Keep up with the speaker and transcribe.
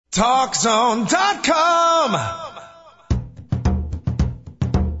TalkZone.com.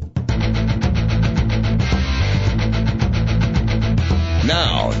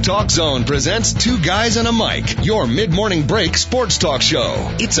 Now, TalkZone presents Two Guys and a Mic, your mid-morning break sports talk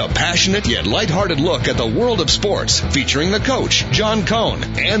show. It's a passionate yet lighthearted look at the world of sports, featuring the coach, John Cohn,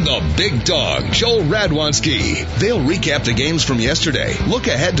 and the big dog, Joel Radwanski. They'll recap the games from yesterday, look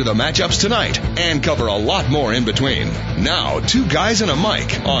ahead to the matchups tonight, and cover a lot more in between. Now, Two Guys and a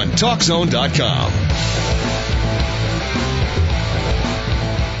Mic on TalkZone.com.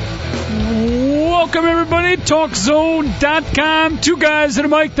 Welcome, everybody. TalkZone.com. Two Guys and a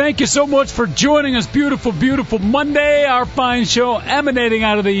Mic. Thank you so much for joining us. Beautiful, beautiful Monday. Our fine show emanating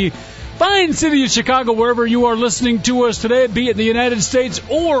out of the fine city of Chicago, wherever you are listening to us today, be it the United States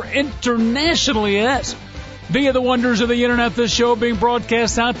or internationally, yes. Via the wonders of the Internet, this show being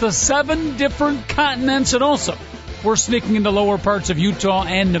broadcast out to 7 different continents, and also we're sneaking into lower parts of Utah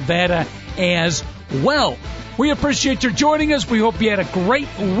and Nevada as well. We appreciate your joining us. We hope you had a great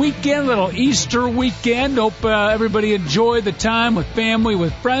weekend, little Easter weekend. Hope everybody enjoyed the time with family,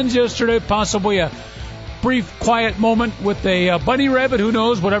 with friends yesterday, possibly a brief, quiet moment with a bunny rabbit. Who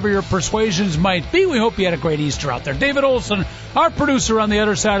knows, whatever your persuasions might be. We hope you had a great Easter out there. David Olson, our producer on the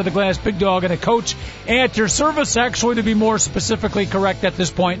other side of the glass, Big Dog, and a coach at your service. Actually, to be more specifically correct at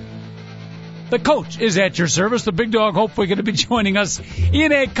this point, the coach is at your service. The Big Dog hopefully going to be joining us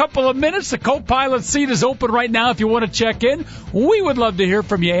in a couple of minutes. The co-pilot seat is open right now if you want to check in. We would love to hear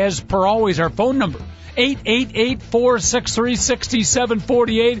from you. As per always, our phone number,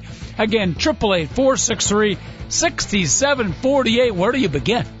 888-463-6748. Again, 888-463-6748. Where do you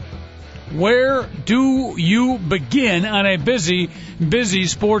begin? Where do you begin on a busy, busy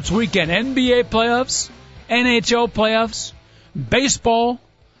sports weekend? NBA playoffs, NHL playoffs, baseball.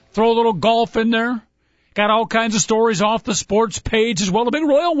 Throw a little golf in there. Got all kinds of stories off the sports page as well. A big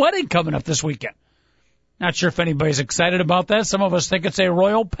royal wedding coming up this weekend. Not sure if anybody's excited about that. Some of us think it's a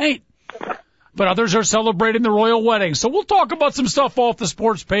royal paint. But others are celebrating the royal wedding. So we'll talk about some stuff off the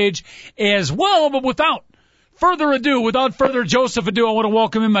sports page as well. But without further Joseph ado, I want to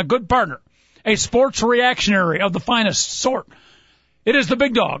welcome in my good partner, a sports reactionary of the finest sort. It is the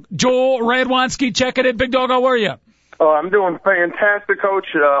Big Dog, Joel Radwanski. Check it in. Big Dog, how are you? Oh, I'm doing fantastic, Coach.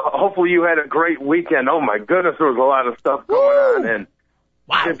 Hopefully you had a great weekend. Oh, my goodness, there was a lot of stuff going on. And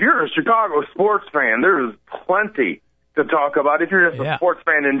wow. If you're a Chicago sports fan, there's plenty to talk about. If you're just a sports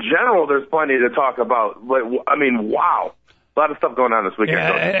fan in general, there's plenty to talk about. I mean, wow. A lot of stuff going on this weekend.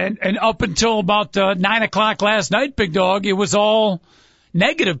 Yeah, and up until about 9 o'clock last night, Big Dog, it was all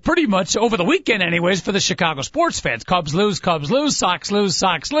negative pretty much over the weekend anyways for the Chicago sports fans. Cubs lose, Sox lose,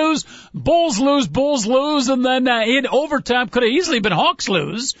 Bulls lose, and then in overtime could have easily been Hawks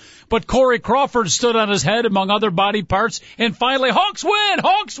lose, but Corey Crawford stood on his head among other body parts, and finally Hawks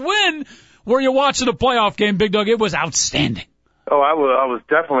win! Were you watching the playoff game, Big Dog? It was outstanding. Oh, I was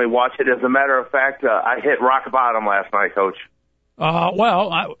definitely watching. As a matter of fact, I hit rock bottom last night, Coach.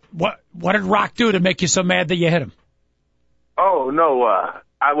 What did Rock do to make you so mad that you hit him? Oh, no,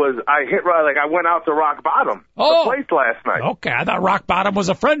 I went out to rock bottom the place last night. Okay, I thought rock bottom was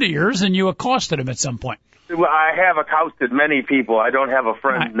a friend of yours and you accosted him at some point. Well, I have accosted many people. I don't have a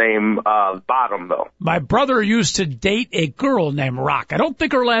friend named Bottom, though. My brother used to date a girl named Rock. I don't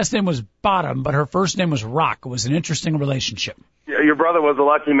think her last name was Bottom, but her first name was Rock. It was an interesting relationship. Your brother was a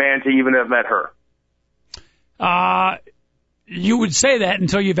lucky man to even have met her. You would say that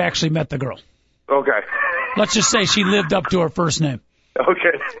until you've actually met the girl. Okay. Let's just say she lived up to her first name.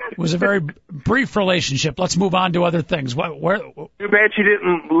 Okay. It was a very brief relationship. Let's move on to other things. Too bad she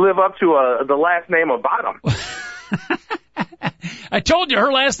didn't live up to the last name of Bottom. I told you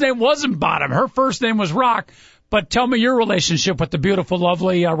her last name wasn't Bottom. Her first name was Rock. But tell me your relationship with the beautiful,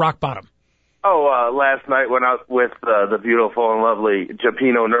 lovely Rock Bottom. Oh, last night went out with the beautiful and lovely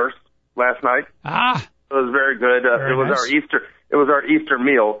Japino nurse last night. Ah. It was very good. It was nice. It was our Easter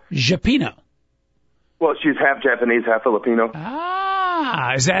meal. Japino. Well, she's half Japanese, half Filipino.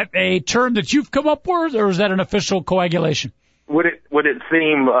 Ah, is that a term that you've come up with, or is that an official coagulation? Would it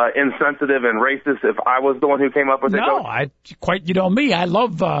seem insensitive and racist if I was the one who came up with it? No, you know me. I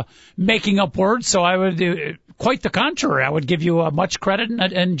love making up words, so I would do quite the contrary. I would give you much credit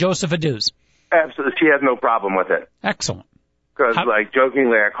and Joseph Adu's. Absolutely, she has no problem with it. Excellent. Because,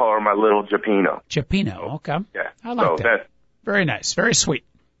 jokingly, I call her my little Japino. Japino, okay. Yeah. I like that. Very nice, very sweet.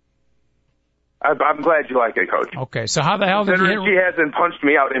 I'm glad you like it, Coach. Okay, so how the hell did you... She hasn't punched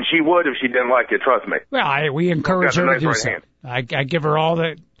me out, and she would if she didn't like it, trust me. Well, we encourage her to do so. I give her all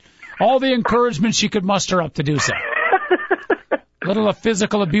the encouragement she could muster up to do so. Little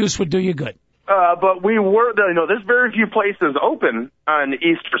physical abuse would do you good. But we were, there's very few places open on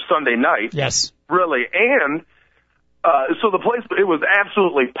Easter Sunday night. Yes. Really. And so the place, it was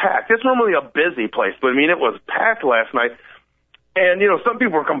absolutely packed. It's normally a busy place, but I mean, it was packed last night. And, some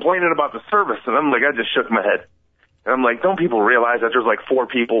people were complaining about the service, and I'm like, I just shook my head. And I'm like, don't people realize that there's like 4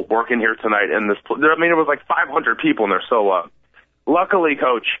 people working here tonight in this place? I mean, it was like 500 people in there. So, luckily,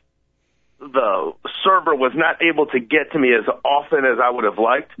 Coach, the server was not able to get to me as often as I would have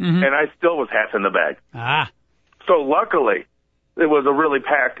liked, and I still was half in the bag. So luckily, it was a really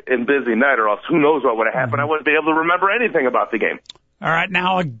packed and busy night, or else who knows what would have happened. I wouldn't be able to remember anything about the game. All right,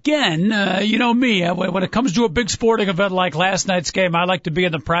 now again, you know me, when it comes to a big sporting event like last night's game, I like to be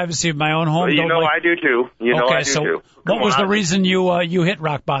in the privacy of my own home. Well, I do too. I do too. What was the reason you hit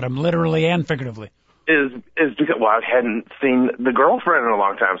rock bottom, literally and figuratively? Is because, I hadn't seen the girlfriend in a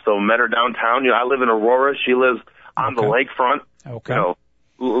long time, so met her downtown. I live in Aurora. She lives on the lakefront. Okay.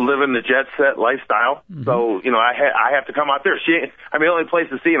 Living the jet set lifestyle. So, I have to come out there. The only place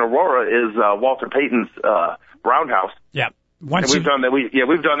to see in Aurora is Walter Payton's roundhouse. Yeah. We've done that.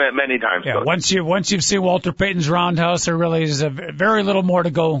 We've done that many times. Yeah. So. Once you've seen Walter Payton's roundhouse, there really is very little more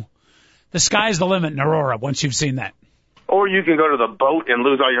to go. The sky's the limit in Aurora once you've seen that. Or you can go to the boat and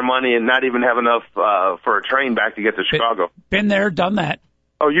lose all your money and not even have enough for a train back to get to Chicago. Been there, done that.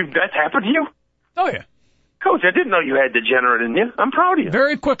 Oh, that's happened to you? Oh, yeah. Coach, I didn't know you had degenerate in you. I'm proud of you.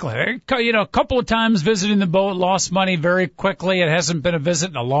 Very quickly. A couple of times visiting the boat, lost money very quickly. It hasn't been a visit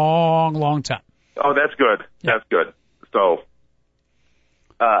in a long, long time. Oh, that's good. Yeah. That's good. So,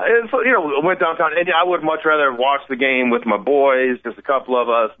 went downtown. And I would much rather watch the game with my boys, just a couple of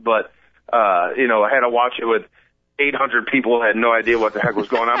us. But, I had to watch it with 800 people, had no idea what the heck was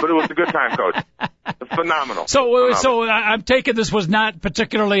going on. But it was a good time, Coach. Phenomenal. So I'm taking this was not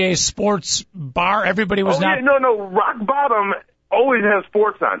particularly a sports bar. Everybody was not. Yeah, no. Rock Bottom always has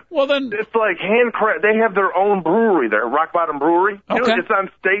sports on. Well, then it's like handcraft. They have their own brewery there, Rock Bottom Brewery. Okay. It's on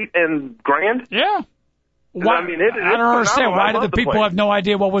State and Grand. Yeah. Why, I don't understand. Why did the people have no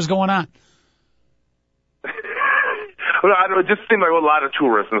idea what was going on? Well, it just seemed like a lot of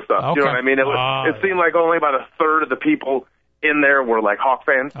tourists and stuff. Okay. You know what I mean? It seemed like only about a third of the people in there were like Hawk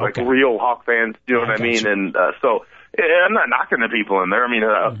fans, like real Hawk fans. You know what I mean? And so I'm not knocking the people in there. I mean,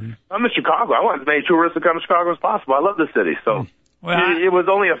 I'm in Chicago. I want as many tourists to come to Chicago as possible. I love the city. So it was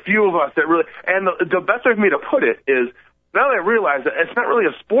only a few of us that really. And the best way for me to put it is now that I realize that it's not really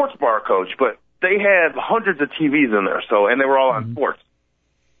a sports bar, Coach, but they had hundreds of TVs in there. And they were all on sports.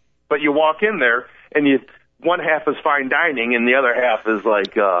 But you walk in there and one half is fine dining and the other half is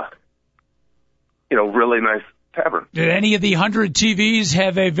like, really nice tavern. Did any of the 100 TVs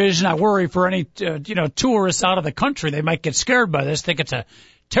have a vision? I worry for any, tourists out of the country. They might get scared by this, think it's a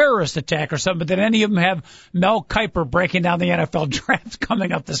terrorist attack or something. But did any of them have Mel Kiper breaking down the NFL draft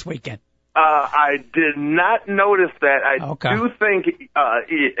coming up this weekend? I did not notice that. I do think,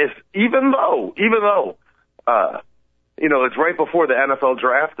 even though, it's right before the NFL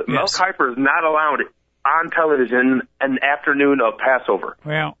draft, yes. Mel Kiper is not allowed on television an afternoon of Passover.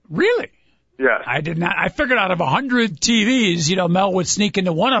 Well, really? Yes. I did not. I figured out of 100 TVs, Mel would sneak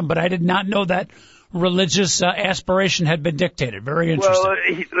into one of them, but I did not know that religious aspiration had been dictated. Very interesting. Well,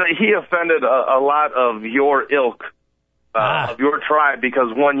 he offended a lot of your ilk, of your tribe,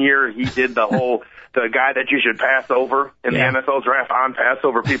 because one year he did the whole, the guy that you should pass over in the NFL draft on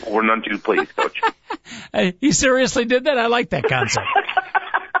Passover. People were none too pleased, Coach. He seriously did that? I like that concept.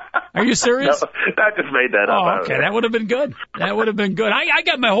 Are you serious? No, I just made that up. Oh, okay. That would have been good. I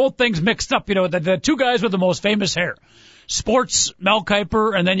got my whole things mixed up. The two guys with the most famous hair. Sports, Mel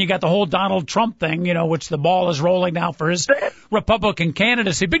Kiper, and then you got the whole Donald Trump thing, which the ball is rolling now for his Republican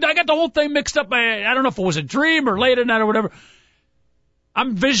candidacy. I got the whole thing mixed up. I don't know if it was a dream or late at night or whatever.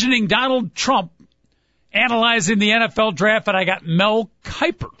 I'm visioning Donald Trump analyzing the NFL draft, and I got Mel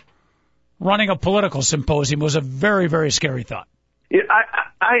Kiper running a political symposium. It was a very, very scary thought. Yeah,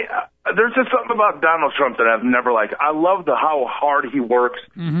 there's just something about Donald Trump that I've never liked. I love how hard he works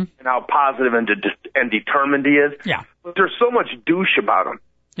and how positive and determined he is. Yeah. But there's so much douche about him.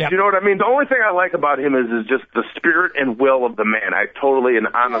 Yep. You know what I mean? The only thing I like about him is just the spirit and will of the man. I totally and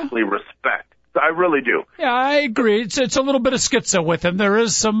honestly respect. I really do. Yeah, I agree. It's a little bit of schizo with him. There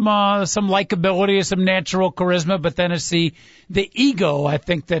is some likability, some natural charisma, but then it's the ego, I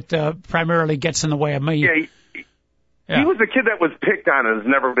think, that primarily gets in the way of me. Yeah. He was a kid that was picked on and has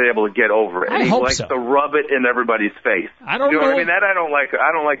never been able to get over it. And I hope so. He likes to rub it in everybody's face. I don't know. What I mean? That I don't like.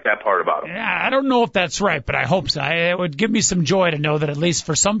 I don't like that part about him. Yeah, I don't know if that's right, but I hope so. It would give me some joy to know that at least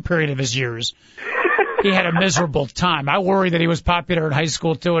for some period of his years, he had a miserable time. I worry that he was popular in high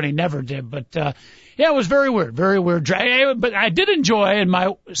school too, and he never did. But yeah, it was very weird, very weird. But I did enjoy in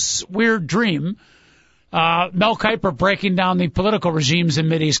my weird dream Mel Kiper breaking down the political regimes in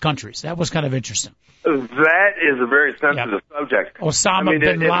Mideast countries. That was kind of interesting. That is a very sensitive subject. Osama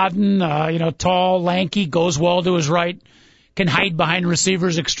bin Laden, tall, lanky, goes well to his right, can hide behind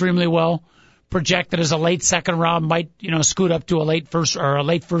receivers extremely well. Projected as a late second round, might scoot up to a late first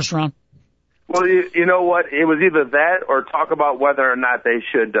round. Well, you know what? It was either that or talk about whether or not they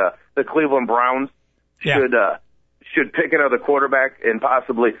should, the Cleveland Browns should pick another quarterback, and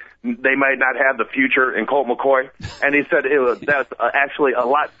possibly they might not have the future in Colt McCoy. And he said that's actually a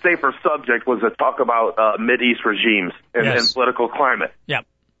lot safer subject was to talk about Mideast regimes and political climate. Yep.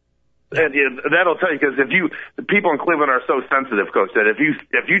 And that'll tell you, because the people in Cleveland are so sensitive, Coach, that if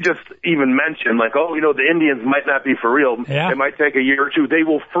you just even mention the Indians might not be for real, it might take a year or two, they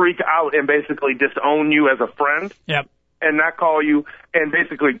will freak out and basically disown you as a friend. Yep. And not call you and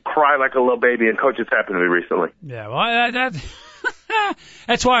basically cry like a little baby. And Coach, it's happened to me recently. Yeah, well,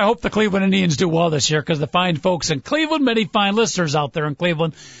 that's why I hope the Cleveland Indians do well this year, because the fine folks in Cleveland, many fine listeners out there in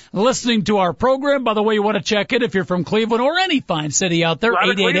Cleveland listening to our program. By the way, you want to check in if you're from Cleveland or any fine city out there.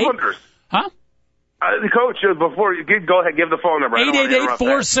 888. Huh? Coach, before you go ahead, give the phone number.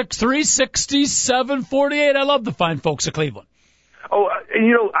 888-463-6748. I love the fine folks of Cleveland. Oh,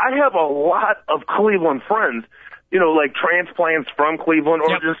 I have a lot of Cleveland friends. Like transplants from Cleveland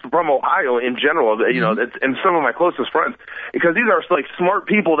or just from Ohio in general, and some of my closest friends, because these are like smart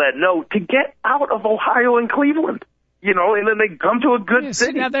people that know to get out of Ohio and Cleveland, and then they come to a good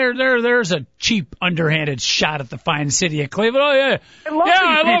city. Now there's a cheap, underhanded shot at the fine city of Cleveland. Oh, yeah.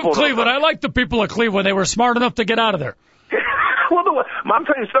 I love Cleveland. I like the people of Cleveland. They were smart enough to get out of there. Well, I'm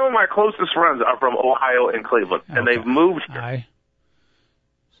telling you, some of my closest friends are from Ohio and Cleveland, and they've moved here.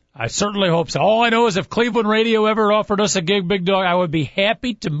 I certainly hope so. All I know is if Cleveland radio ever offered us a gig, Big Dog, I would be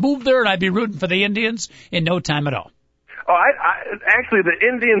happy to move there, and I'd be rooting for the Indians in no time at all. Oh, actually, the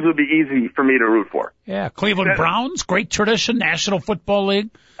Indians would be easy for me to root for. Yeah, Cleveland Browns, great tradition, National Football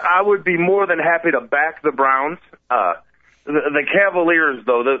League. I would be more than happy to back the Browns. The Cavaliers,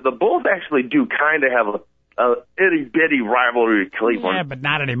 though, the Bulls actually do kind of have a itty-bitty rivalry with Cleveland. Yeah, but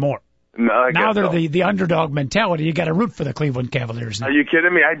not anymore. No, now they're the underdog mentality. You got to root for the Cleveland Cavaliers now. Are you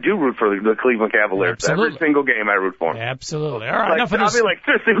kidding me? I do root for the Cleveland Cavaliers. Absolutely. Every single game I root for them. Absolutely. All right, enough of this. I'll be like,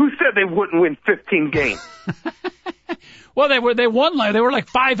 seriously, who said they wouldn't win 15 games? Well, they won. They were like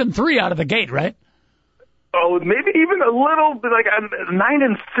 5-3 out of the gate, right? Oh, maybe even a little, like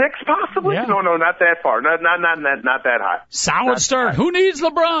 9-6, possibly. Yeah. No, not that far. Not that high. Solid start. Who needs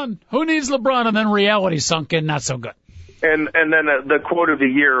LeBron? And then reality sunk in. Not so good. And then the quote of the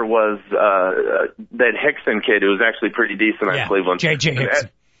year was that Hickson kid, who was actually pretty decent on Cleveland. J.J. Hickson.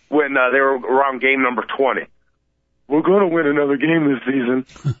 When they were around game number 20. We're going to win another game this season.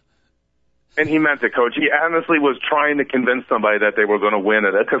 And he meant it, Coach. He honestly was trying to convince somebody that they were going to win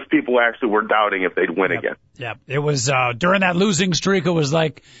it, because people actually were doubting if they'd win again. Yeah, it was during that losing streak, it was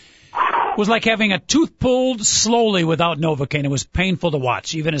like having a tooth pulled slowly without Novocaine. It was painful to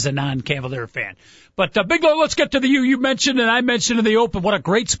watch, even as a non-Cavalier fan. But, Big Dog, let's get to you mentioned and I mentioned in the open what a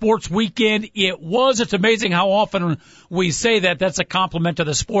great sports weekend it was. It's amazing how often we say that. That's a compliment to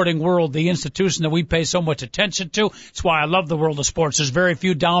the sporting world, the institution that we pay so much attention to. It's why I love the world of sports. There's very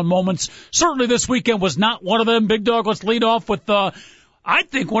few down moments. Certainly this weekend was not one of them. Big Dog, let's lead off with I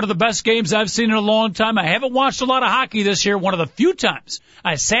think one of the best games I've seen in a long time. I haven't watched a lot of hockey this year. One of the few times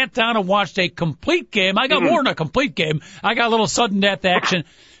I sat down and watched a complete game. I got more than a complete game. I got a little sudden death action.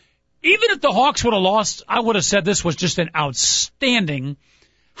 Even if the Hawks would have lost, I would have said this was just an outstanding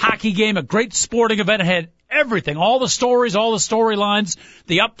hockey game, a great sporting event. It had everything, all the stories, all the storylines,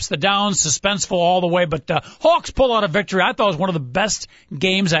 the ups, the downs, suspenseful all the way. But Hawks pull out a victory. I thought it was one of the best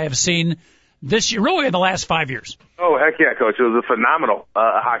games I have seen this year, really in the last 5 years. Oh, heck yeah, Coach. It was a phenomenal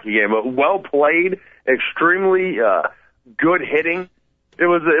hockey game. Well played, extremely good hitting. It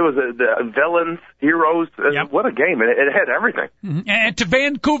was the villains, heroes. Yep. What a game. It had everything. Mm-hmm. And to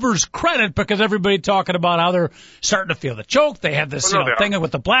Vancouver's credit, because everybody talking about how they're starting to feel the choke. They had this thing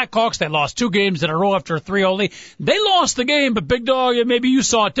with the Blackhawks. They lost 2 games in a row after a 3-0 lead. They lost the game, but Big Dog, maybe you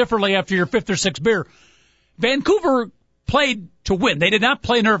saw it differently after your 5th or 6th beer. Vancouver played to win. They did not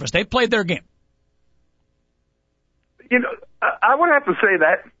play nervous. They played their game. I would have to say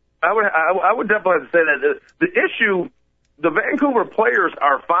that. I would definitely have to say that. The issue, the Vancouver players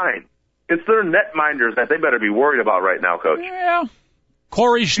are fine. It's their netminders that they better be worried about right now, Coach. Yeah.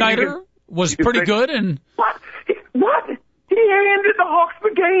 Corey Schneider was pretty good. And What? He handed the Hawks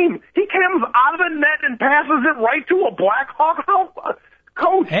the game. He comes out of the net and passes it right to a Blackhawk.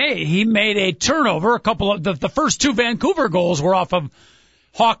 Coach. Hey, he made a turnover. A couple of the first two Vancouver goals were off of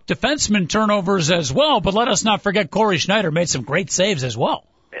Hawk defenseman turnovers as well, but let us not forget Corey Schneider made some great saves as well.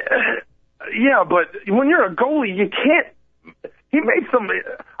 Yeah, but when you're a goalie, you can't. He made some.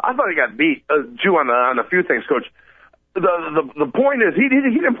 I thought he got beat, Jew on a few things, Coach. The point is he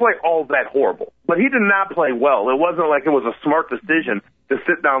didn't play all that horrible, but he did not play well. It wasn't like it was a smart decision to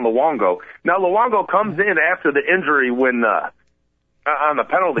sit down Luongo. Now Luongo comes in after the injury when on the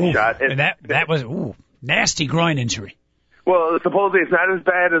penalty shot, and that was nasty groin injury. Well, supposedly it's not as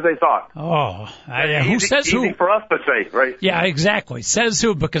bad as they thought. Oh, who says who? Easy for us to say, right? Yeah, exactly. Says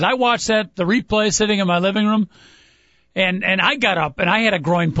who? Because I watched the replay sitting in my living room, and I got up and I had a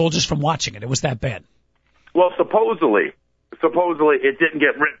groin pull just from watching it. It was that bad. Well, supposedly it didn't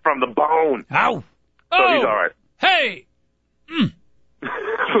get ripped from the bone. Ow! So he's all right. Hey!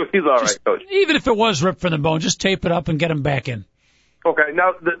 He's all right, Coach. Even if it was ripped from the bone, just tape it up and get him back in. Okay,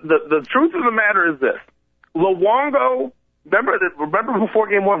 now the truth of the matter is this. Luongo, remember before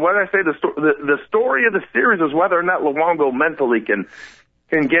game one, what did I say? The story of the series is whether or not Luongo mentally can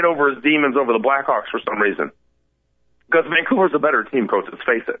get over his demons over the Blackhawks for some reason. Because Vancouver's a better team, Coach, let's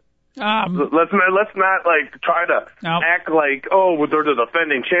face it. Let's not like try to act like, they're the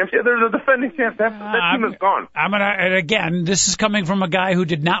defending champs. Yeah, they're the defending champs. That team is gone. And again, this is coming from a guy who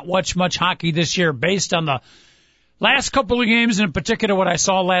did not watch much hockey this year. Based on the last couple of games, and in particular what I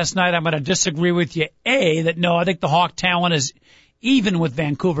saw last night, I'm going to disagree with you. I think the Hawk talent is even with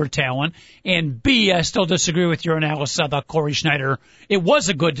Vancouver talent. And B, I still disagree with your analysis. I thought Corey Schneider, it was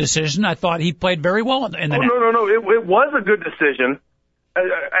a good decision. I thought he played very well in the net. No. It was a good decision.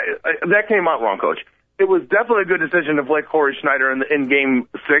 That came out wrong, Coach. It was definitely a good decision to play Corey Schneider in Game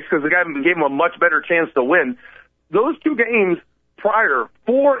 6 because the guy gave him a much better chance to win. Those two games prior,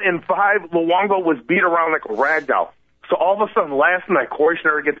 4 and 5, Luongo was beat around like a rag doll. So all of a sudden, last night, Corey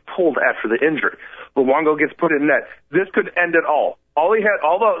Schneider gets pulled after the injury. Luongo gets put in net. This could end it all. All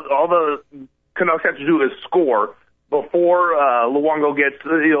the Canucks have to do is score before Luongo gets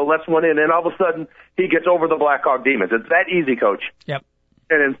lets one in, and all of a sudden he gets over the Blackhawk demons. It's that easy, Coach. Yep.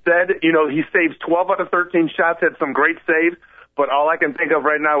 And instead, he saves 12 out of 13 shots, had some great saves, but all I can think of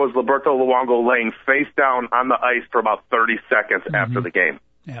right now is Roberto Luongo laying face down on the ice for about 30 seconds after the game.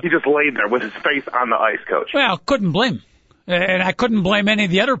 Yep. He just laid there with his face on the ice, Coach. Well, couldn't blame him. And I couldn't blame any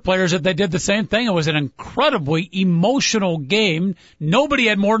of the other players if they did the same thing. It was an incredibly emotional game. Nobody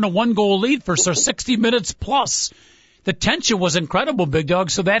had more than a one-goal lead for 60 minutes plus. The tension was incredible, Big Dog.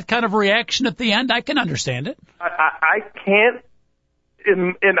 So that kind of reaction at the end, I can understand it. I can't.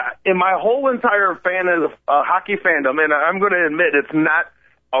 In my whole entire hockey fandom, and I'm going to admit it's not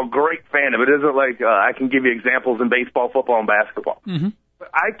a great fandom. It isn't like I can give you examples in baseball, football, and basketball. Mm-hmm.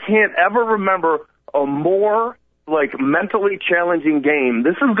 I can't ever remember a more mentally challenging game.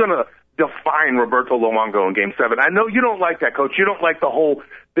 This is going to define Roberto Luongo in Game 7. I know you don't like that, Coach. You don't like the whole,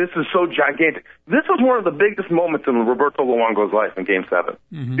 this is so gigantic. This was one of the biggest moments in Roberto Luongo's life in Game 7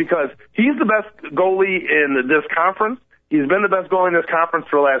 because he's the best goalie in this conference. He's been the best goalie in this conference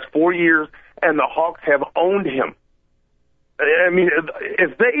for the last 4 years, and the Hawks have owned him. I mean,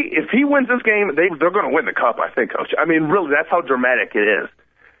 if he wins this game, they're going to win the Cup, I think, Coach. I mean, really, that's how dramatic it is.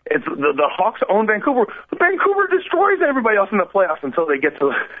 It's the Hawks own Vancouver. Vancouver destroys everybody else in the playoffs until they get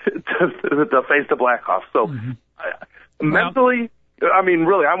to face the Blackhawks. So mentally, I mean,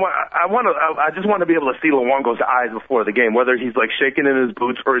 really, I just want to be able to see Luongo's eyes before the game, whether he's shaking in his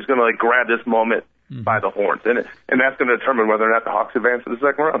boots or he's going to grab this moment by the horns, and that's going to determine whether or not the Hawks advance to the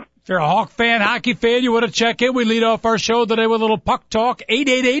second round. If you're a Hawk fan, hockey fan, you want to check in. We lead off our show today with a little puck talk.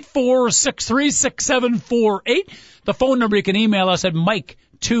 888-463-6748. The phone number, you can email us at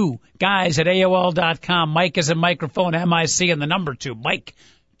Mike2guys@AOL.com. Mike is a microphone, M-I-C, and the number 2.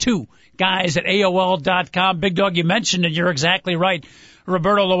 Mike2guys@AOL.com. Big Dog, you mentioned it. You're exactly right.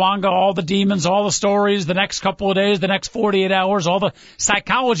 Roberto Luongo, all the demons, all the stories, the next couple of days, the next 48 hours, all the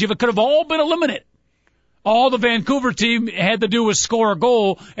psychology of it could have all been eliminated. All the Vancouver team had to do was score a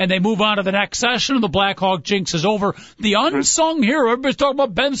goal, and they move on to the next session, and the Blackhawk jinx is over. The unsung hero, everybody's talking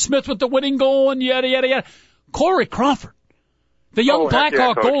about Ben Smith with the winning goal and yada, yada, yada. Corey Crawford, the young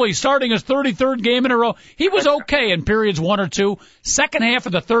Blackhawk goalie, starting his 33rd game in a row. He was okay in periods 1 or 2. Second half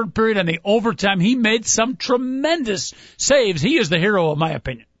of the third period and the overtime, he made some tremendous saves. He is the hero, in my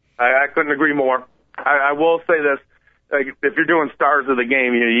opinion. I couldn't agree more. I will say this. If you're doing stars of the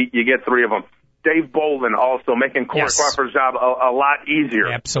game, you get 3 of them. Dave Bolin also making Corey Crawford's job a lot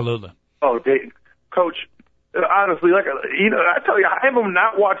easier. Absolutely. Oh, Dave, Coach, honestly, I tell you, I have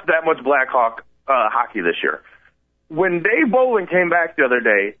not watched that much Blackhawk hockey this year. When Dave Bolin came back the other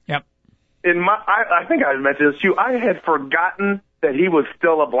day, I think I mentioned this to you, I had forgotten that he was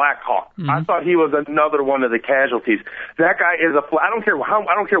still a Blackhawk. Mm-hmm. I thought he was another one of the casualties. That guy is I don't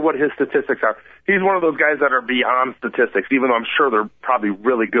care what his statistics are. He's one of those guys that are beyond statistics, even though I'm sure they're probably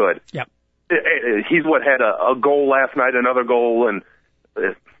really good. Yep. He's had a goal last night, another goal, and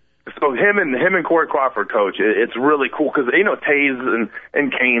so him and Corey Crawford, coach, it's really cool because Taze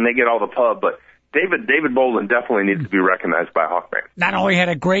and Kane, they get all the pub, but David Bolin definitely needs to be recognized by Hawkman. Not only had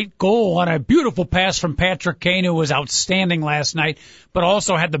a great goal on a beautiful pass from Patrick Kane, who was outstanding last night, but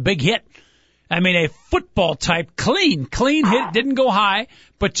also had the big hit. I mean, a football-type clean hit, didn't go high,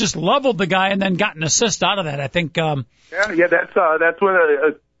 but just leveled the guy and then got an assist out of that. I think. That's when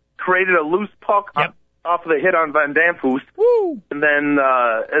created a loose puck off the hit on Van Damphus. Woo! And then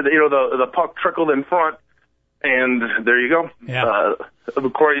the puck trickled in front. And there you go. Yeah.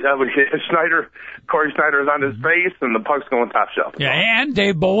 Corey Snyder is on his face, and the puck's going top shelf. Yeah, and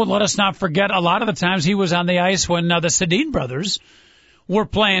Dave Bowen, let us not forget, a lot of the times he was on the ice when the Sedin brothers were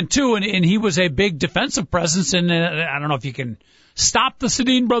playing too, and he was a big defensive presence. And I don't know if you can stop the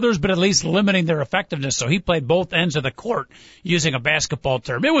Sedin brothers, but at least limiting their effectiveness. So he played both ends of the court, using a basketball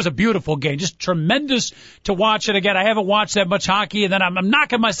term. It was a beautiful game, just tremendous to watch it again. I haven't watched that much hockey, and then I'm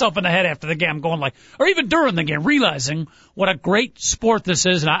knocking myself in the head after the game. I'm going or even during the game, realizing what a great sport this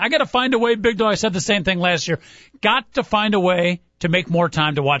is. And I got to find a way, Big Dog, I said the same thing last year, got to find a way to make more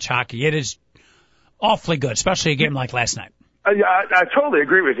time to watch hockey. It is awfully good, especially a game like last night. I totally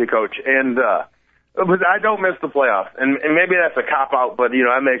agree with you, Coach. And but I don't miss the playoffs, and maybe that's a cop-out, but,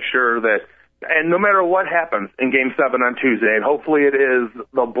 I make sure that, and no matter what happens in Game 7 on Tuesday, and hopefully it is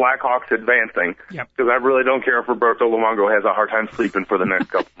the Blackhawks advancing, because I really don't care if Roberto Luongo has a hard time sleeping for the next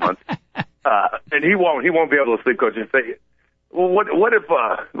couple months. And he won't be able to sleep, Coach. What if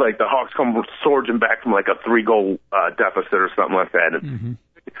the Hawks come surging back from a 3-goal deficit or something like that? And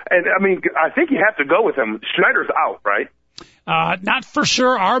I mean, I think you have to go with him. Schneider's out, right? Not for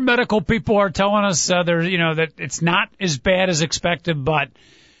sure. Our medical people are telling us that it's not as bad as expected, but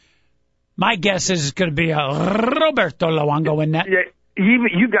my guess is it's going to be a Roberto Luongo in net. Yeah,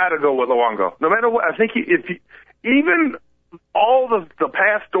 you got to go with Luongo. No matter what, I think even all the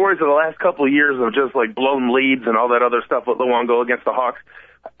past stories of the last couple of years of just blown leads and all that other stuff with Luongo against the Hawks,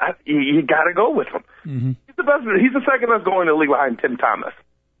 you got to go with him. Mm-hmm. He's the best. He's the second best goalie in the league behind Tim Thomas.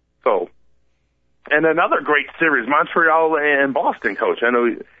 So. And another great series, Montreal and Boston, Coach. I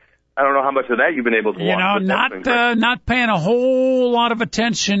don't know how much of that you've been able to watch. Not paying a whole lot of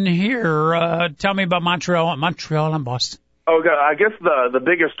attention here. Tell me about Montreal and Boston. Oh, I guess the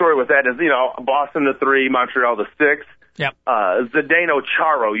biggest story with that is, Boston the 3, Montreal the 6. Yep. Zdeno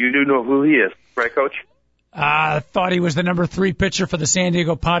Chara, you do know who he is, right, Coach? I thought he was the number 3 pitcher for the San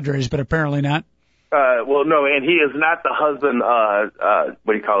Diego Padres, but apparently not. Well, no, and he is not the husband,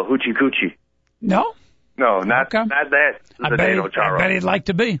 what do you call it, Hoochie Coochie. No, not that. I bet he'd like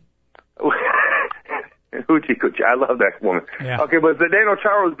to be. Hoochie Coochie. I love that woman. Yeah. Okay, but Zdeno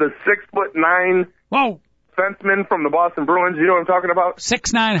Chara is the 6'9" fenceman from the Boston Bruins. You know what I'm talking about?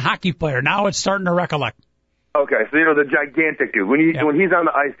 6'9" hockey player. Now it's starting to recollect. Okay, so the gigantic dude. When he's on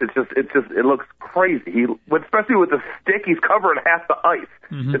the ice, it looks crazy. Especially with the stick, he's covering half the ice.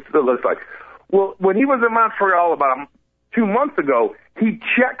 Mm-hmm. It looks like. Well, when he was in Montreal about 2 months ago, he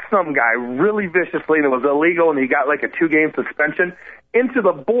checked some guy really viciously, and it was illegal, and he got a 2-game suspension into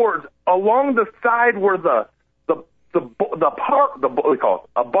the boards along the side where the part, what do you call it,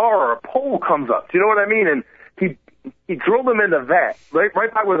 a bar or a pole comes up. Do you know what I mean? And he drilled him in the vat, right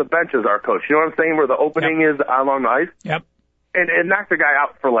by where the benches are, Coach. You know what I'm saying? Where the opening is along the ice. Yep. And it knocked the guy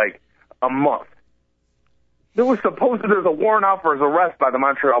out for a month. There's a warrant out for his arrest by the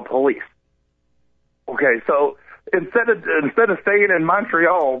Montreal police. Okay, so instead of staying in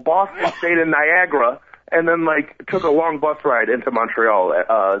Montreal, Boston stayed in Niagara and then took a long bus ride into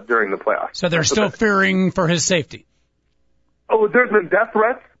Montreal during the playoffs. So they're still fearing for his safety. Oh, there's been death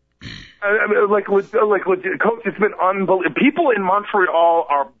threats. I mean, legit, Coach, it's been unbelievable. People in Montreal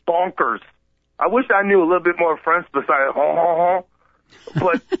are bonkers. I wish I knew a little bit more French besides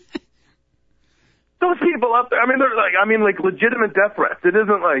but those people up there. I mean, they're legitimate death threats. It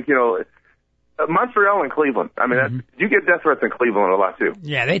isn't Montreal and Cleveland. I mean, you get death threats in Cleveland a lot too.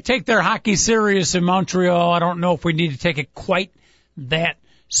 Yeah, they take their hockey serious in Montreal. I don't know if we need to take it quite that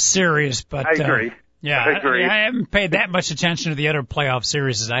serious, but I agree. Yeah, I haven't paid that much attention to the other playoff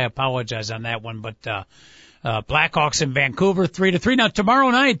series. I apologize on that one, but Blackhawks in Vancouver 3-3. Now tomorrow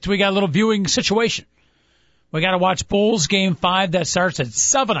night we got a little viewing situation. We got to watch Bulls Game 5 that starts at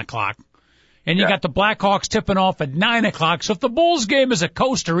 7:00, and you got the Blackhawks tipping off at 9:00. So if the Bulls game is a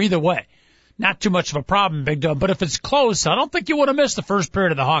coaster either way, not too much of a problem, Big Dog. But if it's close, I don't think you want to miss the first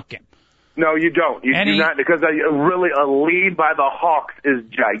period of the Hawk game. No, you don't. You do not, because really a lead by the Hawks is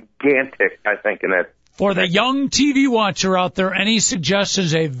gigantic, I think, in that. For the young TV watcher out there, any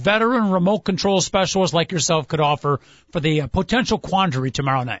suggestions a veteran remote control specialist like yourself could offer for the potential quandary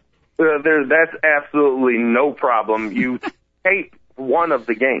tomorrow night? That's absolutely no problem. You tape one of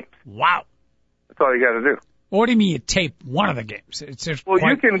the games. Wow. That's all you got to do. What do you mean you tape one of the games?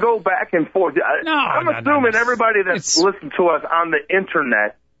 You can go back and forth. I'm assuming everybody that's listened to us on the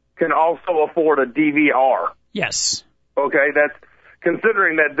Internet can also afford a DVR. Yes. Okay, that's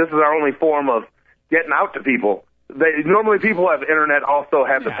considering that this is our only form of getting out to people. Normally people have Internet also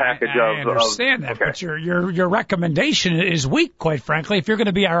have the package of... I understand that, but your recommendation is weak, quite frankly, if you're going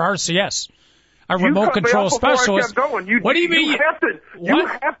to be our RCS. Our remote control specialist. What do you mean? You have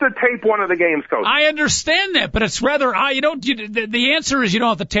to tape one of the games, Coach. I understand that, but it's rather the answer is you don't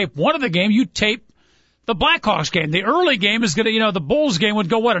have to tape one of the game. You tape the Blackhawks game. The early game is going to, the Bulls game would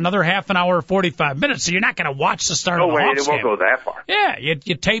go another half an hour or 45 minutes. So you're not going to watch the start of the Hawks game. It won't go that far. Yeah,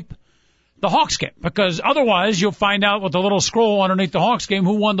 you tape the Hawks game, because otherwise you'll find out with the little scroll underneath the Hawks game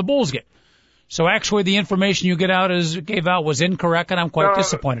who won the Bulls game. So actually, the information you gave out was incorrect, and I'm quite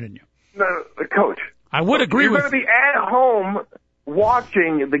disappointed in you. No, Coach. I would agree with you. You're going to be at home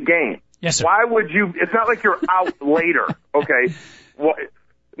watching the game. Yes, sir. Why would you? It's not like you're out later, okay?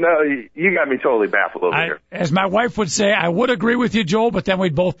 No, you got me totally baffled over here. As my wife would say, I would agree with you, Joel, but then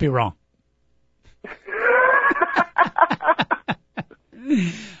we'd both be wrong.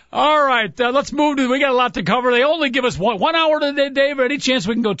 All right, let's move to. We got a lot to cover. They only give us 1 hour today, Dave. Any chance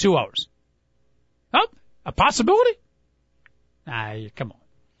we can go 2 hours? Oh, a possibility? Come on.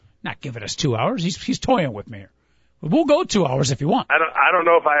 Not giving us 2 hours. He's toying with me here. We'll go 2 hours if you want. I don't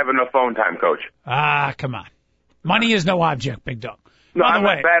know if I have enough phone time, Coach. Come on. Money is no object, Big Dog. No, I'm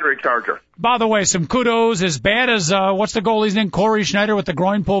a battery charger. By the way, some kudos. As bad as, what's the goalie's name? Corey Schneider with the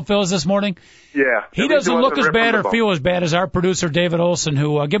groin pull fills this morning. Yeah. He doesn't look as bad or feel as bad as our producer, David Olson,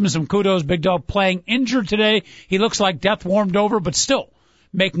 who, give him some kudos. Big Dog playing injured today. He looks like death warmed over, but still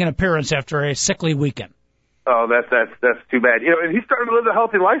making an appearance after a sickly weekend. Oh, that's too bad. And he's starting to live a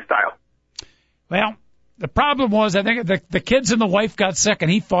healthy lifestyle. Well, the problem was, I think the kids and the wife got sick, and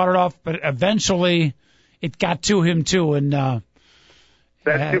he fought it off, but eventually it got to him too, and,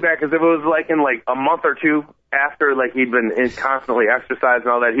 that's too bad, because if it was in a month or two after he'd been constantly exercising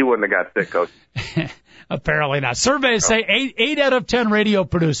and all that, he wouldn't have got sick, Coach. Apparently not. Surveys say 8 out of 10 radio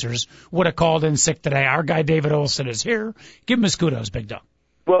producers would have called in sick today. Our guy David Olson is here. Give him his kudos, Big Dog.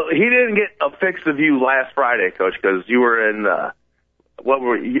 Well, he didn't get a fix of you last Friday, Coach, because you were in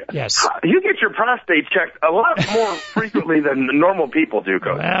Yes. You get your prostate checked a lot more frequently than normal people do,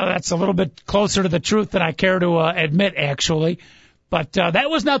 Coach. Well, that's a little bit closer to the truth than I care to admit, actually. But that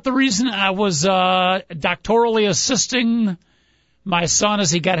was not the reason. I was doctorally assisting my son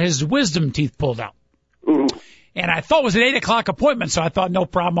as he got his wisdom teeth pulled out. Ooh. And I thought it was an 8 o'clock appointment, so I thought, no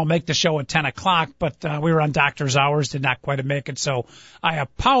problem, I'll make the show at 10 o'clock. But we were on doctor's hours, did not quite make it. So I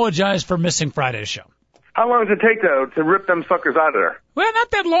apologize for missing Friday's show. How long does it take to rip them suckers out of there? Well,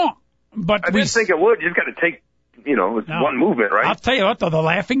 not that long. But I didn't think it would. You just got to take, it's one movement, right? I'll tell you what, though, the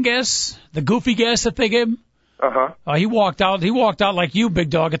laughing gas, the goofy gas that they gave him. Uh-huh. He walked out like you,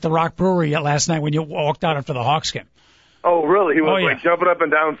 Big Dog, at the Rock Brewery last night when you walked out after the Hawks game. Oh, really? He was jumping up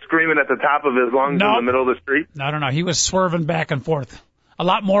and down, screaming at the top of his lungs in the middle of the street? No. He was swerving back and forth. A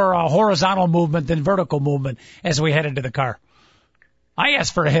lot more horizontal movement than vertical movement as we headed to the car. I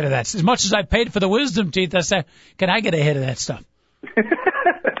asked for a hit of that. As much as I paid for the wisdom teeth, I said, can I get a hit of that stuff?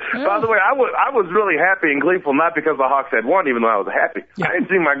 By the way, I was really happy and gleeful, not because the Hawks had won, even though I was happy. Yeah. I hadn't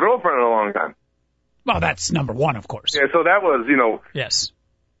seen my girlfriend in a long time. Well, that's number one, of course. Yeah, so that was, Yes.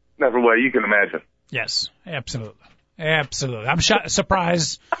 Never way you can imagine. Yes, absolutely. Absolutely. I'm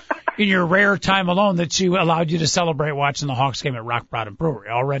surprised in your rare time alone that you allowed you to celebrate watching the Hawks game at Rock Bottom Brewery.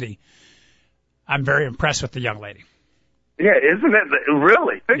 Already, I'm very impressed with the young lady. Yeah, isn't it?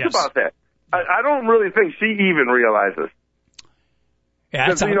 Really? Think about that. I don't really think she even realizes. Yeah,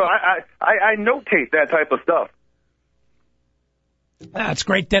 that's I notate that type of stuff. That's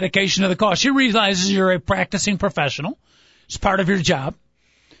great dedication to the cause. She realizes you're a practicing professional. It's part of your job.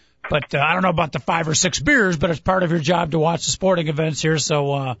 But I don't know about the 5 or 6 beers, but it's part of your job to watch the sporting events here.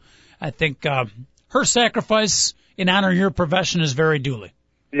 So I think her sacrifice in honor of your profession is very duly.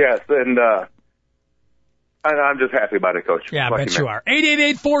 Yes, and I'm just happy about it, Coach. Yeah, I bet you are.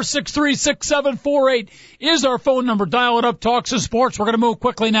 888-463-6748 is our phone number. Dial it up, talk some sports. We're going to move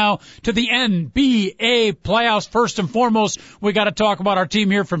quickly now to the NBA playoffs. First and foremost, we got to talk about our team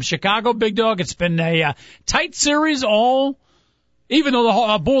here from Chicago, Big Dog. It's been a tight series even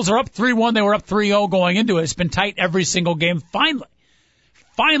though the Bulls are up 3-1, they were up 3-0 going into it. It's been tight every single game.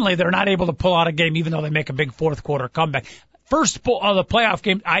 finally they're not able to pull out a game even though they make a big fourth quarter comeback. First of the playoff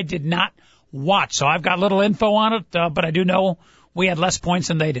game I did not watch, so I've got little info on it, but I do know we had less points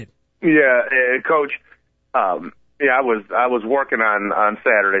than they did. Yeah, Coach, I was working on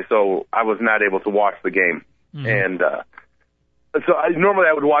Saturday, so I was not able to watch the game. Mm-hmm. And so normally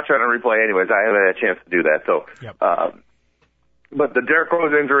I would watch it on a replay anyways. I haven't had a chance to do that. So, yep. But the Derrick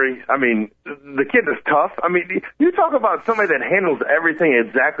Rose injury, I mean, the kid is tough. I mean, you talk about somebody that handles everything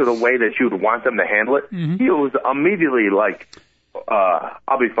exactly the way that you would want them to handle it. Mm-hmm. He was immediately like,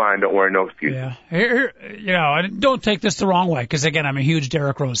 I'll be fine. Don't worry. No excuses. Yeah. Here, and don't take this the wrong way, because, again, I'm a huge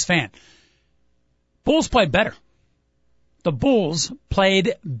Derrick Rose fan. Bulls played better. The Bulls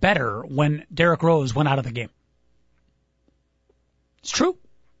played better when Derrick Rose went out of the game. It's true.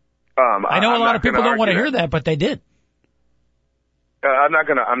 I know a lot of people don't want to hear that, but they did. I'm not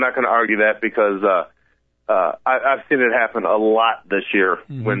gonna argue that because I've seen it happen a lot this year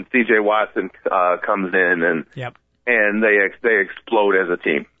when C.J. Watson comes in and they explode as a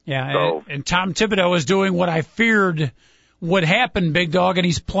team. Yeah, so, and Tom Thibodeau is doing what I feared would happen, Big Dog, and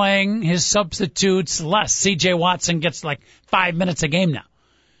he's playing his substitutes less. C.J. Watson gets like 5 minutes a game now.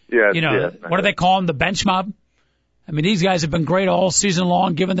 Yeah, what do they call him? The bench mob? I mean, these guys have been great all season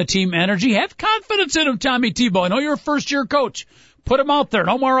long, giving the team energy. Have confidence in them, Tommy Tebow. I know you're a first-year coach. Put him out there. And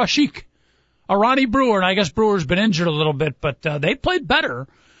Omar Ashik, Ronnie Brewer, and I guess Brewer's been injured a little bit, but they played better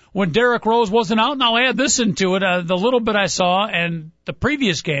when Derrick Rose wasn't out. And I'll add this into it, the little bit I saw and the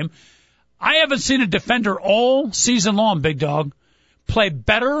previous game. I haven't seen a defender all season long, Big Dog, play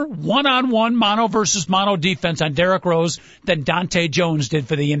better one-on-one mono versus mono defense on Derrick Rose than Dante Jones did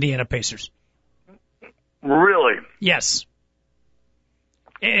for the Indiana Pacers. Really? Yes.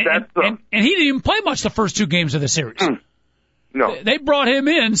 And he didn't even play much the first two games of the series. No. They brought him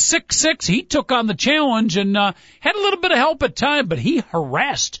in 6'6". He took on the challenge and had a little bit of help at time, but he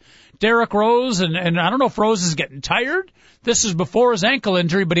harassed Derrick Rose. And I don't know if Rose is getting tired. This is before his ankle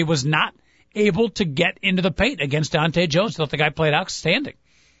injury, but he was not able to get into the paint against Dante Jones. Thought the guy played outstanding.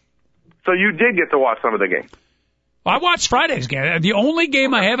 So you did get to watch some of the game? Well, I watched Friday's game. The only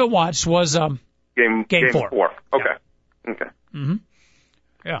game I haven't watched was game 4. Okay. Yeah. Okay. Mm-hmm.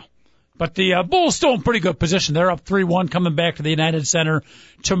 Yeah. But the Bulls still in pretty good position. They're up 3-1 coming back to the United Center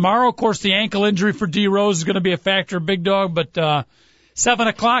tomorrow. Of course, the ankle injury for D. Rose is going to be a factor, Big Dog. But 7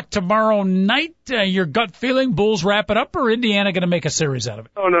 o'clock tomorrow night, your gut feeling, Bulls wrap it up, or Indiana going to make a series out of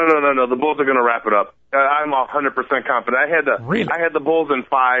it? Oh, no. The Bulls are going to wrap it up. I'm 100% confident. I had the Bulls in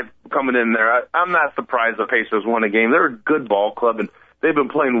 5 coming in there. I'm not surprised the Pacers won a game. They're a good ball club, and they've been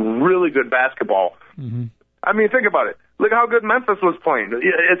playing really good basketball. Mm-hmm. I mean, think about it. Look how good Memphis was playing.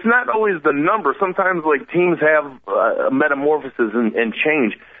 It's not always the number. Sometimes, like, teams have metamorphoses and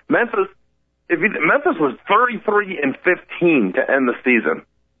change. Memphis was 33-15 to end the season.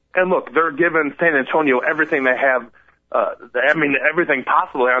 And look, they're giving San Antonio everything they have, everything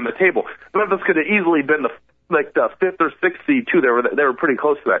possibly on the table. Memphis could have easily been the 5th or 6th seed, too. They were pretty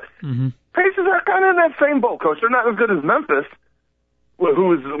close to that. Mm-hmm. Pacers are kind of in that same boat, Coach. They're not as good as Memphis,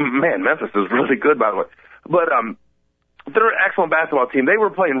 Memphis is really good, by the way. But they're an excellent basketball team. They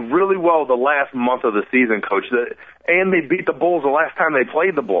were playing really well the last month of the season, Coach. And they beat the Bulls the last time they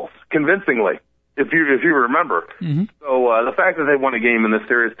played the Bulls, convincingly, if you remember. Mm-hmm. So the fact that they won a game in this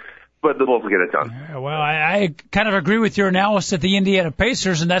series, but the Bulls will get it done. Well, I kind of agree with your analysis of the Indiana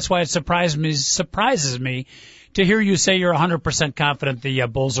Pacers, and that's why it surprises me to hear you say you're 100% confident the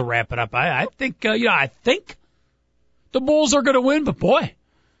Bulls will wrap it up. I think the Bulls are going to win, but boy,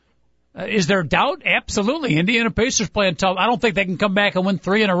 is there doubt? Absolutely. Indiana Pacers playing tough. I don't think they can come back and win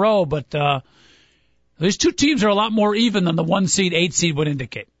 3 in a row, but these two teams are a lot more even than the 1 seed, 8 seed would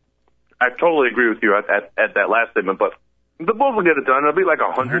indicate. I totally agree with you at that last statement, but the Bulls will get it done. It'll be like a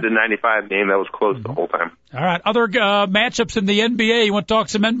 195 game that was close the whole time. All right. Other matchups in the NBA. You want to talk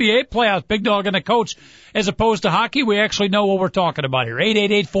some NBA playoffs? Big Dog and the Coach, as opposed to hockey. We actually know what we're talking about here.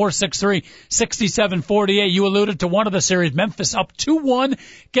 888-463-6748. You alluded to one of the series. Memphis up 2-1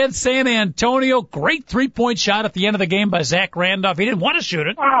 against San Antonio. Great 3-point shot at the end of the game by Zach Randolph. He didn't want to shoot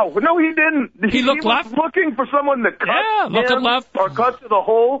it. Wow. No, he didn't. He looked left. Looking for someone to cut looking left. Or cut to the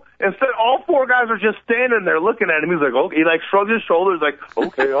hole. Instead, all 4 guys are just standing there looking at him. He's like, okay. He shrugs his shoulders like,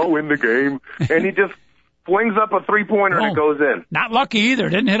 okay, I'll win the game. And he just flings up a 3-pointer and it goes in. Not lucky either.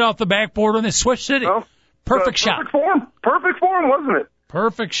 Didn't hit off the backboard when they switched it. No. Perfect shot. Perfect form, wasn't it?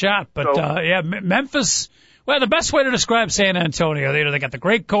 Perfect shot. But, Memphis, well, the best way to describe San Antonio, they got the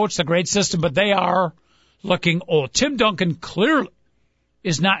great coach, the great system, but they are looking old. Tim Duncan clearly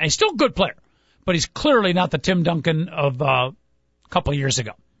is not, he's still a good player, but he's clearly not the Tim Duncan of a couple of years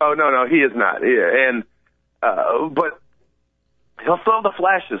ago. Oh, no, he is not. Yeah. And, but he'll still have the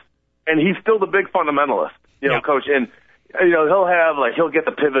flashes, and he's still the big fundamentalist, coach. And he'll get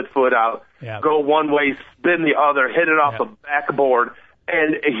the pivot foot out, go one way, spin the other, hit it off the backboard,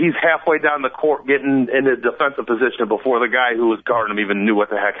 and he's halfway down the court getting in a defensive position before the guy who was guarding him even knew what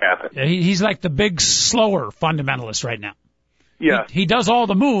the heck happened. Yeah, he's like the big, slower fundamentalist right now. Yeah. He does all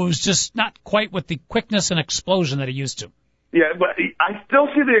the moves, just not quite with the quickness and explosion that he used to. Yeah, but I still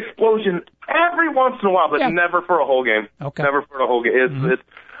see the explosion every once in a while, but never for a whole game. Okay. Never for a whole game.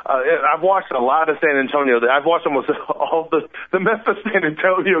 I've watched a lot of San Antonio. I've watched almost all the Memphis San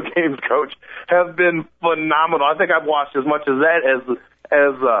Antonio games, Coach, have been phenomenal. I think I've watched as much as that as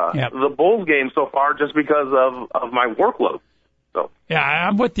the Bulls game so far, just because of my workload. So yeah,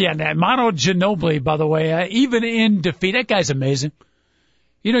 I'm with you on that. Mono Ginobili, by the way, even in defeat, that guy's amazing.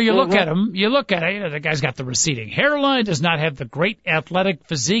 You look at him, the guy's got the receding hairline, does not have the great athletic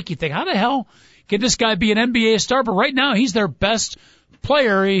physique. You think, how the hell can this guy be an NBA star? But right now, he's their best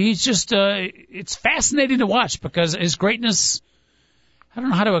player. He's just, it's fascinating to watch because his greatness, I don't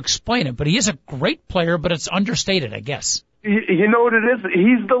know how to explain it, but he is a great player, but it's understated, I guess. You know what it is?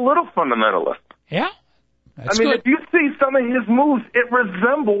 He's the little fundamentalist. Yeah. That's good. If you see some of his moves, it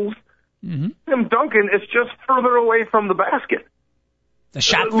resembles Tim Duncan. It's just further away from the basket. The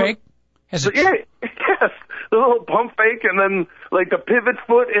shot fake? Yes. The little pump fake and then like the pivot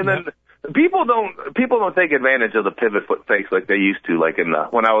foot and then people don't take advantage of the pivot foot fakes like they used to, like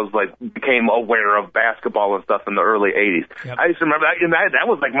when I was became aware of basketball and stuff in the early 80s. Yep. I used to remember that, and that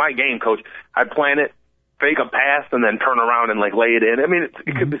was like my game, Coach. I'd plan it, fake a pass, and then turn around and lay it in. I mean,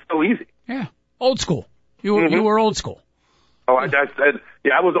 it could be so easy. Yeah. Old school. You were old school. Oh, I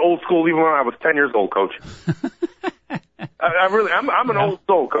was old school even when I was 10 years old, Coach. I'm an old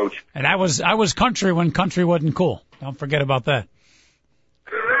soul, Coach. And I was country when country wasn't cool. Don't forget about that.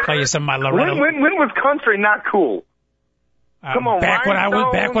 Play you some of my Loretta. When was country not cool? Come on, back when I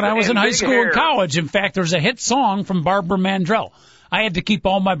was in high school and college. In fact, there's a hit song from Barbara Mandrell. I had to keep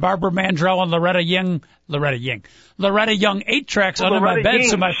all my Barbara Mandrell and Loretta Young 8-tracks under my bed,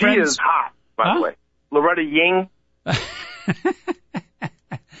 so my friends. She is hot, by the way. Loretta Ying.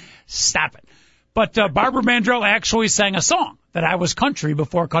 Stop it. But Barbara Mandrell actually sang a song that I was country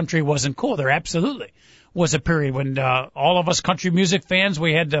before country wasn't cool. There absolutely was a period when all of us country music fans,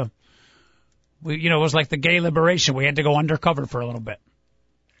 it was like the gay liberation. We had to go undercover for a little bit.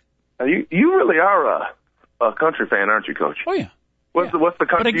 You really are a country fan, aren't you, Coach? Oh yeah. What's the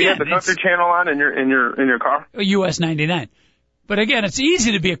country? Do you have the country channel on in your car? US 99. But again, it's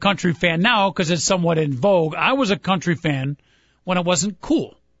easy to be a country fan now because it's somewhat in vogue. I was a country fan when it wasn't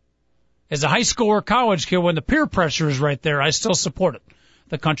cool. As a high school or college kid, when the peer pressure is right there, I still supported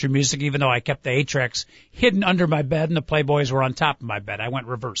the country music, even though I kept the 8-tracks hidden under my bed and the Playboys were on top of my bed. I went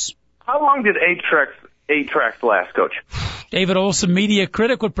reverse. How long did 8-tracks last, Coach? David Olson, media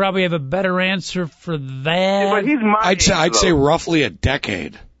critic, would probably have a better answer for that. Yeah, but he's my I'd say roughly a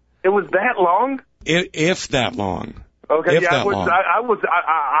decade. It was that long? If that long. Okay, I was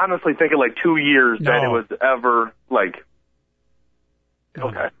honestly thinking 2 years that it was ever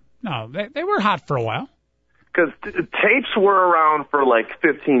okay. No, they were hot for a while. Because tapes were around for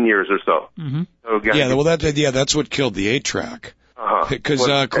 15 years or so. Mm-hmm. Okay. Yeah, well, that's what killed the 8-track. Because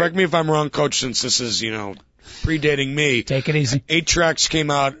correct me if I'm wrong, Coach, since this is predating me. Take it easy. 8-tracks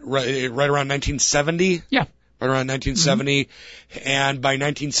came out right around 1970. Yeah. Right around 1970, and by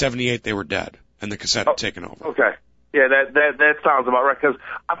 1978 they were dead, and the cassette had taken over. Okay. Yeah, that sounds about right. Because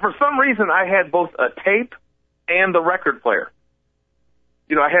for some reason I had both a tape and the record player.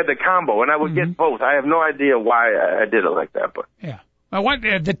 I had the combo, and I would get both. I have no idea why I did it like that, but yeah. Well,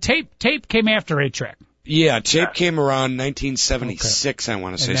 the tape came after 8-track. Yeah, tape came around 1976. Okay. I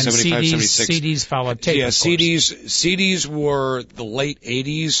want to say 75, 76. CDs followed tape. Yeah, CDs were the late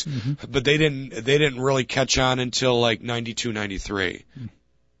 80s, but they didn't really catch on until 92, 93.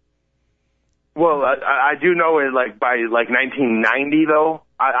 Well, I do know it by 1990 though.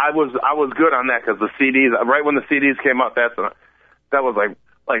 I was good on that because the CDs right when the CDs came out, that was right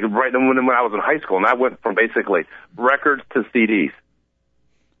when I was in high school, and I went from basically records to CDs.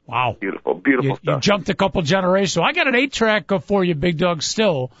 Wow. Beautiful stuff. You jumped a couple generations. So I got an 8-track for you, Big Dog,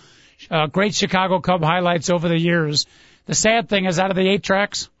 still. Great Chicago Cub highlights over the years. The sad thing is, out of the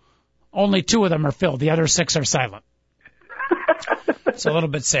 8-tracks, only 2 of them are filled. The other 6 are silent. It's a little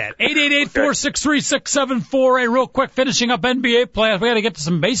bit sad. 888-463-674. Real quick, finishing up NBA playoffs. We got to get to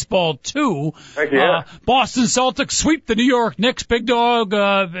some baseball, too. Yeah. Boston Celtics sweep the New York Knicks. Big Dog,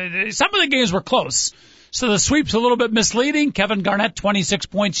 some of the games were close. So the sweep's a little bit misleading. Kevin Garnett, 26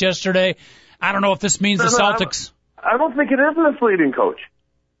 points yesterday. I don't know if this means the Celtics. I don't think it is misleading, Coach.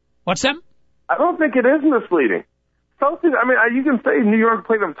 What's that? I don't think it is misleading. Celtics, I mean, you can say New York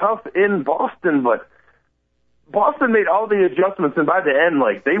played them tough in Boston, but Boston made all the adjustments, and by the end,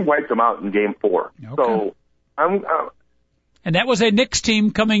 like, they wiped them out in Game 4. Okay. So, and that was a Knicks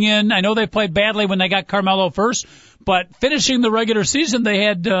team coming in. I know they played badly when they got Carmelo first, but finishing the regular season, they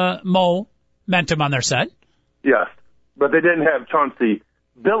had momentum on their side. Yes, but they didn't have Chauncey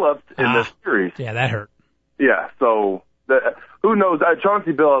Billups in this series. Yeah, that hurt. Yeah, so who knows?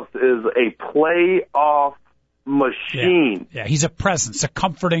 Chauncey Billups is a playoff machine. Yeah, he's a presence, a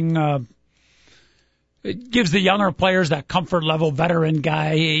comforting. It gives the younger players that comfort level, veteran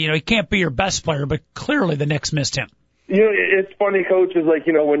guy. You know, he can't be your best player, but clearly the Knicks missed him. You know, it's funny, Coach, is like,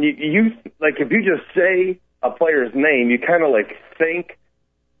 you know, when you like, if you just say a player's name, you kind of like think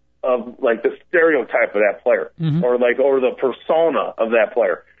of like the stereotype of that player, or the persona of that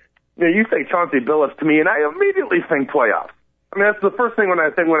player. You know, you say Chauncey Billups to me, and I immediately think playoffs. I mean, that's the first thing when I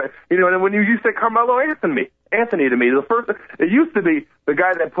think and when you say Carmelo Anthony to me, it used to be the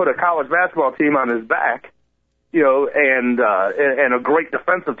guy that put a college basketball team on his back, you know, and a great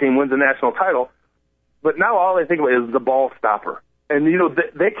defensive team wins a national title. But now all I think of is the ball stopper. And, you know,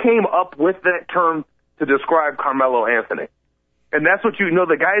 they came up with that term to describe Carmelo Anthony. And that's what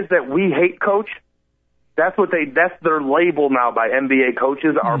the guys that we hate, Coach, that's their label now by NBA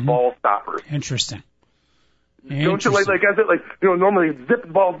coaches are ball stoppers. Interesting. Don't you like guys that normally zip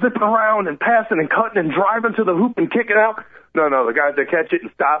the ball, zipping around and passing and cutting and driving to the hoop and kicking out? No, the guys that catch it and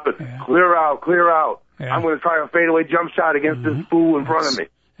stop it, clear out. Yeah. I'm going to try a fadeaway jump shot against this fool in front of me.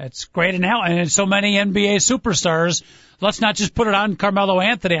 That's great. And so many NBA superstars. Let's not just put it on Carmelo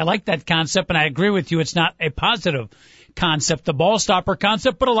Anthony. I like that concept, and I agree with you. It's not a positive concept, the ball stopper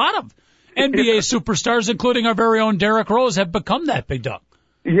concept, but a lot of NBA superstars, including our very own Derrick Rose, have become that, Big Dog.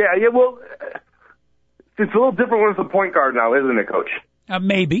 Yeah, well, it's a little different when it's a point guard now, isn't it, Coach?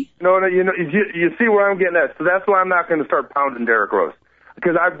 Maybe. No, you see where I'm getting at. So that's why I'm not going to start pounding Derrick Rose,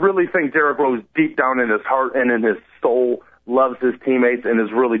 because I really think Derrick Rose, deep down in his heart and in his soul, loves his teammates and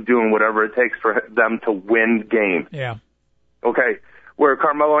is really doing whatever it takes for them to win games. Yeah. Okay. Where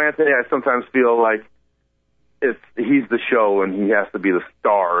Carmelo Anthony, I sometimes feel like he's the show and he has to be the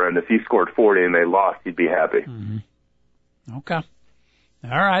star, and if he scored 40 and they lost, he'd be happy. Mm-hmm. Okay. All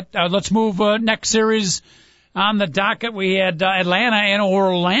right. Let's move next series on the docket. We had Atlanta and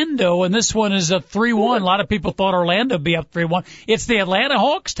Orlando, and this one is a 3-1. A lot of people thought Orlando would be up 3-1. It's the Atlanta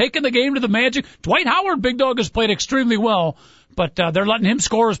Hawks taking the game to the Magic. Dwight Howard, Big Dog, has played extremely well, but they're letting him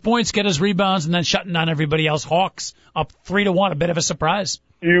score his points, get his rebounds, and then shutting down everybody else. Hawks up 3-1, a bit of a surprise.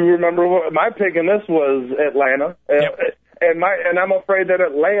 You remember my pick in this was Atlanta, and I'm afraid that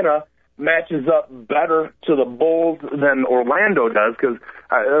Atlanta matches up better to the Bulls than Orlando does, because,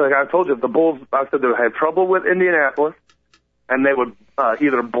 like I told you, the Bulls, I said they would have trouble with Indianapolis, and they would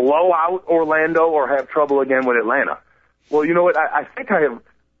either blow out Orlando or have trouble again with Atlanta. Well, you know what? I think I have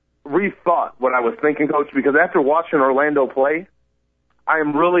rethought what I was thinking, Coach, because after watching Orlando play, I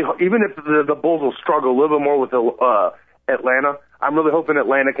am really, even if the Bulls will struggle a little bit more with Atlanta, I'm really hoping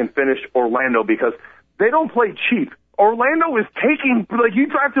Atlanta can finish Orlando, because they don't play cheap. Orlando is taking, like, you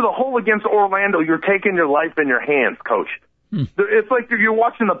drive to the hole against Orlando, you're taking your life in your hands, Coach. It's like you're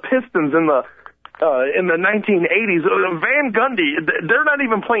watching the Pistons in the 1980s. Van Gundy, they're not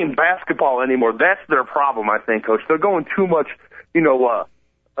even playing basketball anymore. That's their problem, I think, Coach. They're going too much,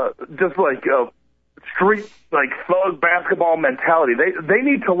 just like street, like thug basketball mentality. They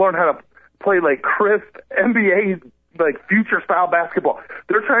need to learn how to play like crisp NBA, like future style basketball.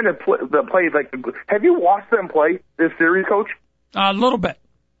 They're trying to play like. Have you watched them play this series, Coach? A little bit.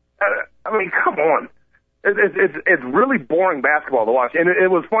 I mean, come on. It's really boring basketball to watch. And it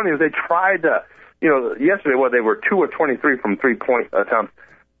was funny, as they tried to, yesterday, they were 2 of 23 from 3-point attempts.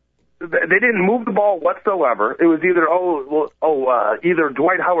 They didn't move the ball whatsoever. It was either, either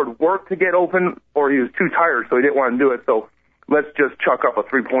Dwight Howard worked to get open, or he was too tired, so he didn't want to do it. So let's just chuck up a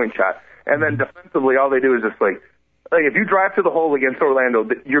 3-point shot. And then defensively, all they do is just like if you drive to the hole against Orlando,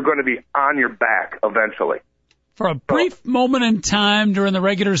 you're going to be on your back eventually. For a brief moment in time during the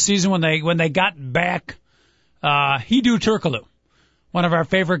regular season when they got back, Hidou Turkoglu, one of our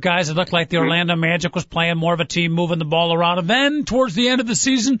favorite guys, it looked like the Orlando Magic was playing more of a team, moving the ball around. And then towards the end of the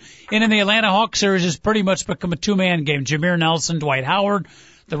season, and in the Atlanta Hawks series, it's pretty much become a two-man game. Jameer Nelson, Dwight Howard,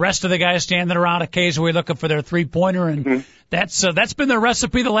 the rest of the guys standing around occasionally looking for their three-pointer, and that's been their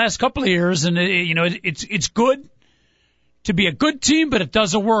recipe the last couple of years. And it's good to be a good team, but it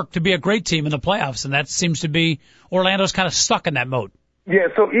doesn't work to be a great team in the playoffs, and that seems to be Orlando's kind of stuck in that mode. Yeah,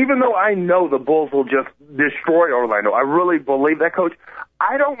 so even though I know the Bulls will just destroy Orlando, I really believe that, Coach.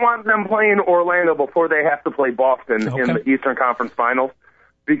 I don't want them playing Orlando before they have to play Boston in the Eastern Conference Finals,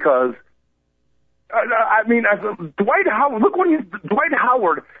 because I mean, Dwight Howard. Look Dwight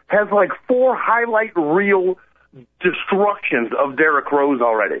Howard has like 4 highlight reel destructions of Derrick Rose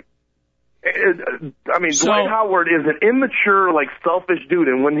already. I mean, Dwight Howard is an immature, like, selfish dude,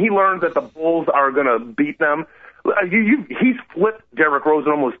 and when he learns that the Bulls are going to beat them, he's flipped Derrick Rose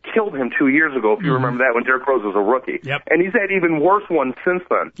and almost killed him 2 years ago, if you remember that, when Derrick Rose was a rookie. Yep. And he's had even worse ones since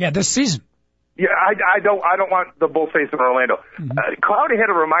then. Yeah, this season. Yeah, I don't want the Bulls facing Orlando. Cloudy had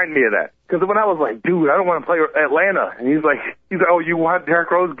to remind me of that, because when I was like, dude, I don't want to play Atlanta, and he's like, oh, you want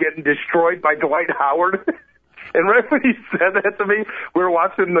Derrick Rose getting destroyed by Dwight Howard? And right when he said that to me, we were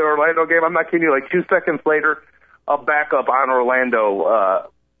watching the Orlando game. I'm not kidding you. Like 2 seconds later, a backup on Orlando,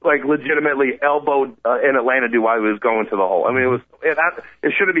 like legitimately elbowed an Atlanta dude while he was going to the hole. I mean,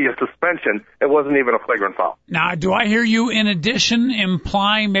 it should be a suspension. It wasn't even a flagrant foul. Now, do I hear you in addition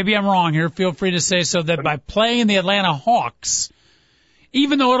implying, maybe I'm wrong here, feel free to say so, that by playing the Atlanta Hawks,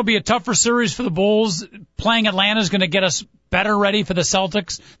 even though it'll be a tougher series for the Bulls, playing Atlanta is going to get us better ready for the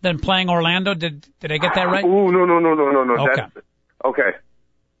Celtics than playing Orlando? Did I get that right? Ooh, no. Okay. Okay.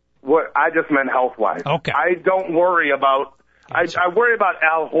 What I just meant health-wise. Okay. I don't worry about. I worry about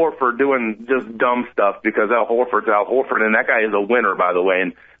Al Horford doing just dumb stuff, because Al Horford's Al Horford, and that guy is a winner, by the way.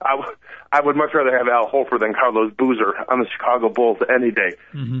 And I would much rather have Al Horford than Carlos Boozer on the Chicago Bulls any day.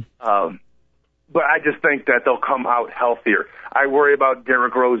 But I just think that they'll come out healthier. I worry about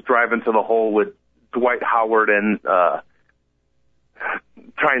Derrick Rose driving to the hole with Dwight Howard and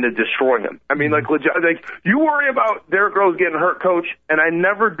trying to destroy him. I mean, like you worry about Derrick Rose getting hurt, Coach, and I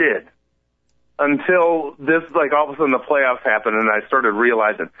never did until this, like, all of a sudden the playoffs happened, and I started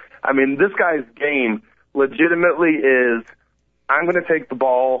realizing. I mean, this guy's game legitimately is, I'm going to take the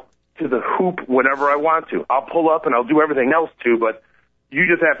ball to the hoop whenever I want to. I'll pull up and I'll do everything else too, but you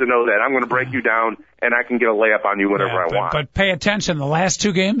just have to know that I'm going to break you down, and I can get a layup on you whenever I want. But pay attention, the last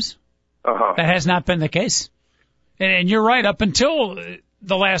 2 games, that has not been the case. And you're right, up until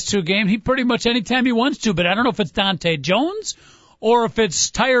the last 2 games, he pretty much anytime he wants to, but I don't know if it's Dante Jones or if it's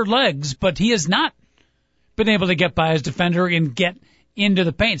tired legs, but he has not been able to get by his defender and get into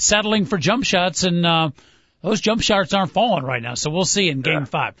the paint, settling for jump shots, and those jump shots aren't falling right now, so we'll see in Game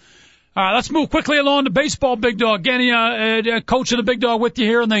 5. All right, let's move quickly along to baseball, Big Dog. Again, Coach of the Big Dog with you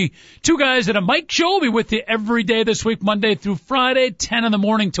here on the Two Guys at a Mic show. We'll be with you every day this week, Monday through Friday, 10 in the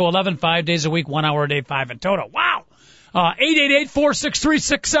morning to 11, 5 days a week, 1 hour a day, 5 in total. Wow!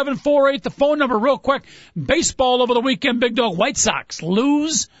 888-463-6748, the phone number real quick. Baseball over the weekend, Big Dog. White Sox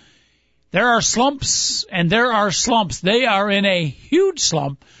lose. There are slumps, and there are slumps. They are in a huge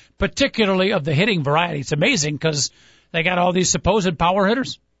slump, particularly of the hitting variety. It's amazing because they got all these supposed power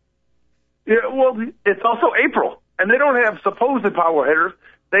hitters. Yeah, well, it's also April, and they don't have supposed power hitters.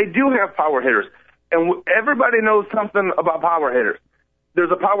 They do have power hitters, and everybody knows something about power hitters. There's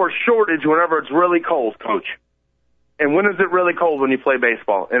a power shortage whenever it's really cold, Coach. And when is it really cold when you play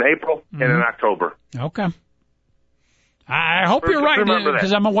baseball? In April and in October. Okay. I hope you're right,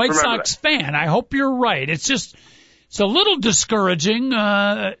 because I'm a White Sox fan. I hope you're right. It's just, it's a little discouraging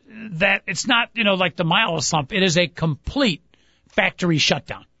that it's not, like the Miles slump. It is a complete factory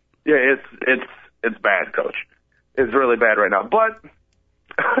shutdown. Yeah, it's bad, Coach. It's really bad right now. But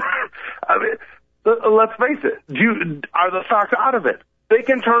I mean, let's face it. Are the Sox out of it? They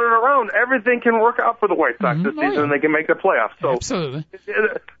can turn it around. Everything can work out for the White Sox this season, and they can make the playoffs. So, absolutely. Is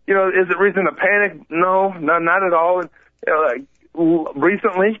it reason to panic? No, not at all.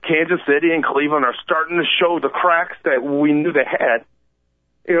 Recently, Kansas City and Cleveland are starting to show the cracks that we knew they had.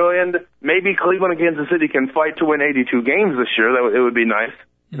 And maybe Cleveland and Kansas City can fight to win 82 games this year. It would be nice.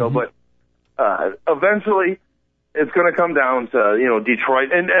 But eventually it's going to come down to,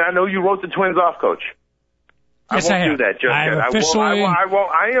 Detroit. And I know you wrote the Twins off, Coach. Yes, I won't do that just yet. I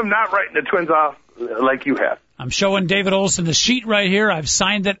am not writing the Twins off like you have. I'm showing David Olson the sheet right here. I've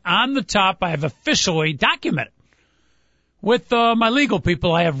signed it on the top. I have officially documented with my legal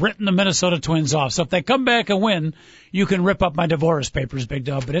people. I have written the Minnesota Twins off. So if they come back and win, you can rip up my divorce papers, Big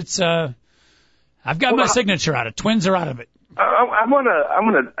Dog. But it's I've got my signature on it. Twins are out of it. I'm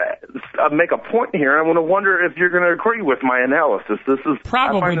gonna make a point here. I want to wonder if you're going to agree with my analysis. This is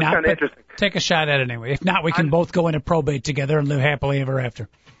probably not. But interesting. Take a shot at it anyway. If not, we can both go into probate together and live happily ever after.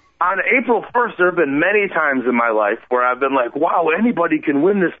 On April 1st, there have been many times in my life where I've been like, "Wow, anybody can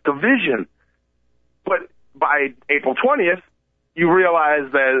win this division," but by April 20th, you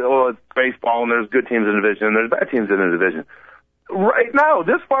realize that it's baseball and there's good teams in the division and there's bad teams in the division. Right now,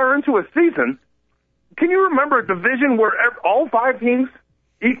 this far into a season. Can you remember a division where all 5 teams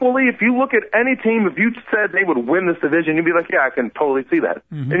equally, if you look at any team, if you said they would win this division, you'd be like, yeah, I can totally see that.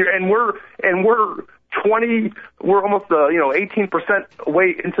 And we're almost 18%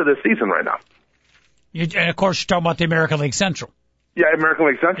 way into the season right now. And, of course, you're talking about the American League Central. Yeah, American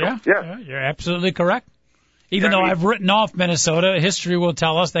League Central. Yeah. You're absolutely correct. Even though I've written off Minnesota, history will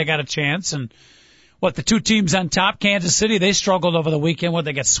tell us they got a chance. And the two teams on top, Kansas City, they struggled over the weekend.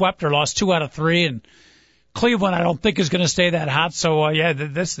 They got swept or lost 2 out of 3. And Cleveland, I don't think is going to stay that hot. So,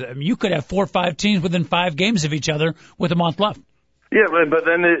 you could have 4 or 5 teams within 5 games of each other with a month left. Yeah, but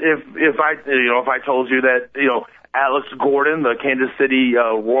then if I told you that, Alex Gordon, the Kansas City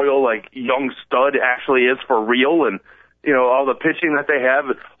Royal, young stud actually is for real, and, all the pitching that they have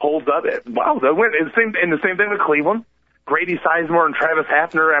holds up. Wow, they went. And the same thing with Cleveland. Grady Sizemore and Travis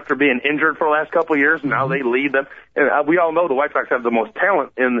Hafner, after being injured for the last couple of years, now they lead them. And we all know the White Sox have the most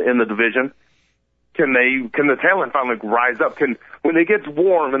talent in the division. Can the talent finally rise up? When it gets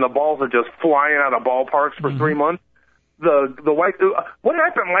warm and the balls are just flying out of ballparks for 3 months, what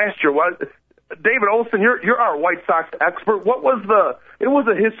happened last year was, David Olson, you're our White Sox expert. It was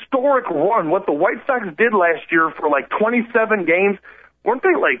a historic run. What the White Sox did last year for 27 games, weren't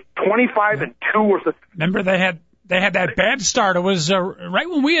they 25-2 or something? Remember they had that bad start. It was right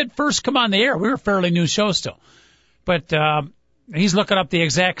when we had first come on the air. We were a fairly new show still. But he's looking up the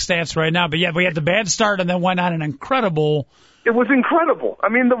exact stats right now. But yeah, we had the bad start and then went on an incredible. It was incredible. I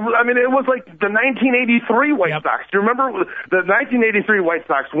mean, it was like the 1983 White Sox. Do you remember the 1983 White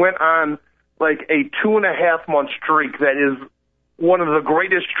Sox went on a 2.5-month streak that is one of the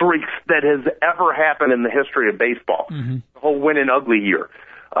greatest streaks that has ever happened in the history of baseball. The whole win and ugly year.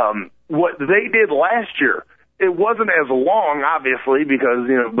 What they did last year, it wasn't as long, obviously, because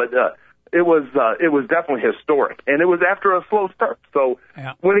but it was definitely historic, and it was after a slow start. So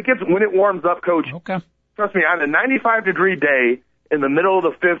when it warms up, Coach, trust me, on a 95-degree day in the middle of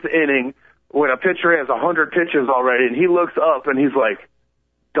the 5th inning, when a pitcher has 100 pitches already, and he looks up and he's like,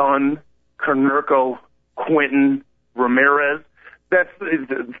 Dunn, Konerko, Quinton, Ramirez.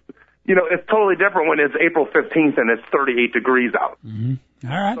 It's totally different when it's April 15th and it's 38 degrees out. All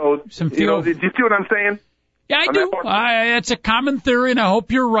right. So, do you see what I'm saying? Yeah, I do. It's a common theory, and I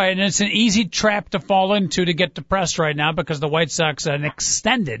hope you're right. And it's an easy trap to fall into to get depressed right now because the White Sox an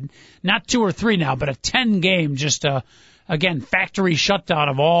extended, not 2 or 3 now, but a 10-game, just again, factory shutdown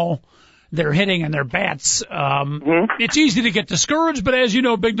of all their hitting and their bats. It's easy to get discouraged, but as you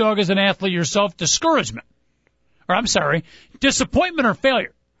know, Big Dog, as an athlete yourself, disappointment or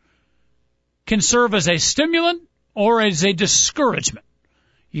failure can serve as a stimulant or as a discouragement.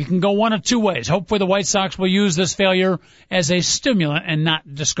 You can go one of 2 ways. Hopefully the White Sox will use this failure as a stimulant and not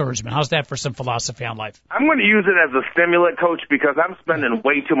discouragement. How's that for some philosophy on life? I'm going to use it as a stimulant, Coach, because I'm spending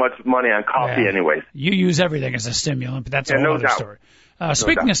way too much money on coffee anyways. You use everything as a stimulant, but that's a whole other story.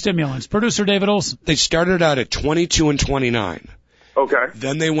 Speaking of stimulants, producer David Olson. They started out at 22-29. Okay.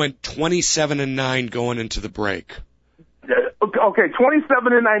 Then they went 27-9 going into the break. Okay,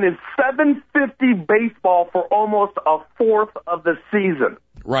 27-9 is 750 baseball for almost a fourth of the season.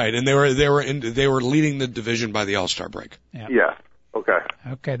 Right, and they were leading the division by the All-Star break. Yeah. Okay.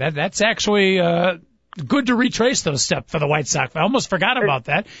 Okay, that's actually good to retrace those steps for the White Sox. I almost forgot about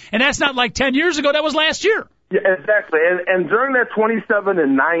that, and that's not like 10 years ago. That was last year. Yeah, exactly. And during that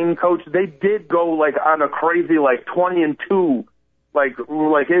 27-9, Coach, they did go on a crazy 20-2,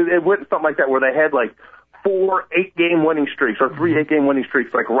 it went something like that where they had 4 8-game winning streaks or 3 8-game winning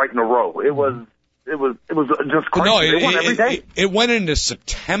streaks right in a row. It was just crazy. No, they won every day. It went into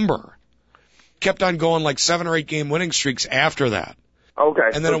September. Kept on going 7 or 8 game winning streaks after that. Okay.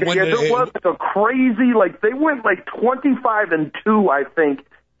 And then it was a crazy they went 25-2, I think.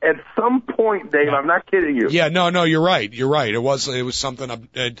 At some point, Dave, I'm not kidding you. Yeah, no, you're right. You're right. It was something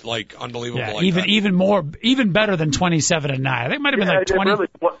unbelievable. Yeah, even better than 27-9. I think it might have been 20.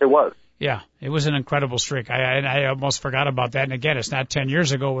 It was. Yeah, it was an incredible streak. I almost forgot about that. And again, it's not 10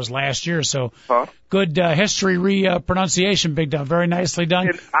 years ago; it was last year. So good history pronunciation, Big Dog. Very nicely done.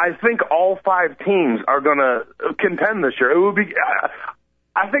 I think all 5 teams are going to contend this year. It would be.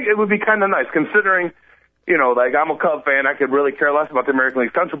 I think it would be kind of nice considering. I'm a Cub fan. I could really care less about the American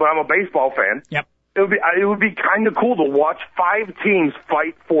League Central, but I'm a baseball fan. Yep. It would be kind of cool to watch 5 teams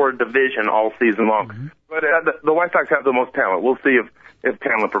fight for a division all season long. But the White Sox have the most talent. We'll see if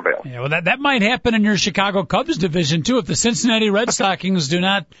talent prevails. Yeah, well, that might happen in your Chicago Cubs division too if the Cincinnati Red Stockings do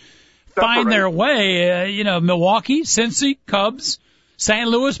not find their way. Milwaukee, Cincy, Cubs, St.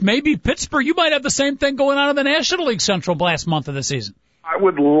 Louis, maybe Pittsburgh. You might have the same thing going on in the National League Central last month of the season. I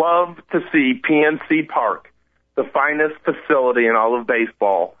would love to see PNC Park, the finest facility in all of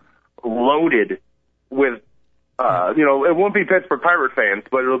baseball, loaded with, it won't be Pittsburgh Pirate fans,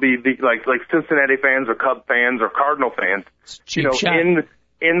 but it'll be like Cincinnati fans or Cub fans or Cardinal fans. Cheap shot.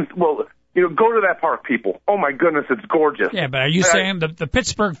 Go to that park, people. Oh my goodness, it's gorgeous. Yeah, but are you saying the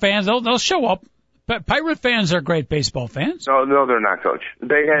Pittsburgh fans, they'll show up? But Pirate fans are great baseball fans. No, they're not, Coach.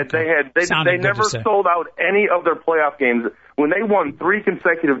 They never sold out any of their playoff games. When they won 3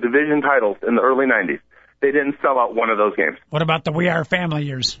 consecutive division titles in the early 90s, they didn't sell out one of those games. What about the We Are Family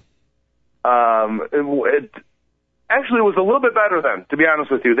years? It actually was a little bit better then, to be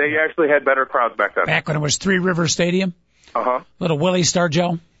honest with you. They actually had better crowds back then. Back when it was Three River Stadium? Uh-huh. Little Willie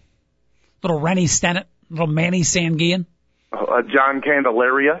Stargell? Little Rennie Stennett? Little Manny Sanguian? John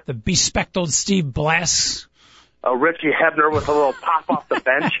Candelaria. The bespectacled Steve Blass. Richie Hebner with a little pop off the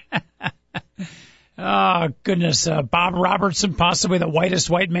bench. Oh, goodness. Bob Robertson, possibly the whitest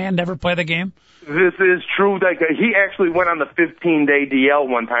white man to ever play the game. This is true. He actually went on the 15-day DL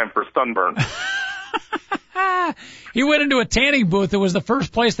one time for sunburn. He went into a tanning booth. It was the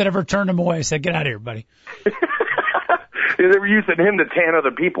first place that ever turned him away. He said, get out of here, buddy. They were using him to tan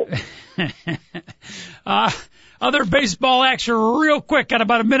other people. Other baseball action real quick. Got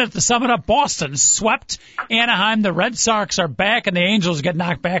about a minute to sum it up. Boston swept Anaheim. The Red Sox are back, and the Angels get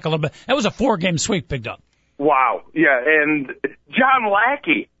knocked back a little bit. That was a 4-game sweep, Big Dog. Wow. Yeah, and John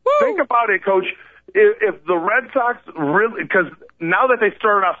Lackey. Woo! Think about it, Coach. If the Red Sox really, because now that they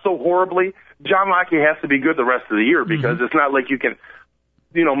started off so horribly, John Lackey has to be good the rest of the year because it's not like you can,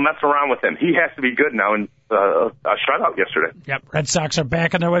 mess around with him. He has to be good now, and a shutout yesterday. Yep, Red Sox are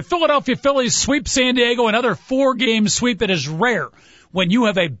back on their way. Philadelphia Phillies sweep San Diego, another 4-game sweep. It is rare when you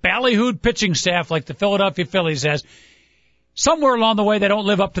have a ballyhooed pitching staff like the Philadelphia Phillies has. Somewhere along the way, they don't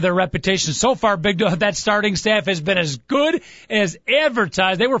live up to their reputation. So far, Big Dog, that starting staff has been as good as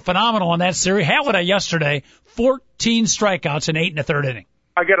advertised. They were phenomenal in that series. Halladay yesterday, 14 strikeouts in 8 1/3 inning.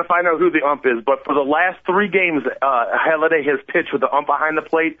 I got to find out who the ump is, but for the last 3 games, Halladay has pitched with the ump behind the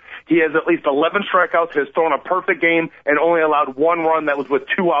plate. He has at least 11 strikeouts, has thrown a perfect game, and only allowed 1 run that was with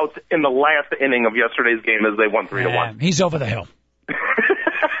 2 outs in the last inning of yesterday's game as they won 3-1. He's over the hill.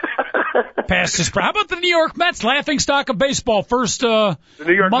 Past his prime. How about the New York Mets, laughing stock of baseball? First, the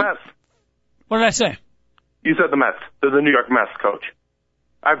New York Mets. What did I say? You said the Mets. They're the New York Mets, Coach.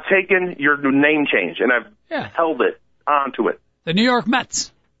 I've taken your name change, and I've held it onto it. The New York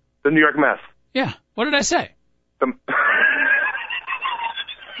Mets. The New York Mets. Yeah. What did I say?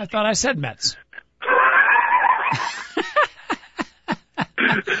 I thought I said Mets.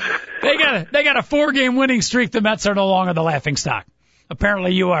 They got a 4-game winning streak. The Mets are no longer the laughing stock.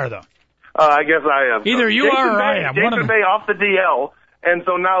 Apparently you are, though. I guess I am. Either you are or I am. Jason Bay off the DL, and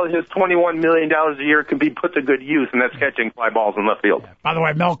so now his $21 million a year can be put to good use, and that's catching fly balls in left field. Yeah. By the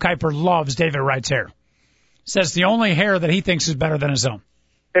way, Mel Kiper loves David Wright's hair. Says the only hair that he thinks is better than his own.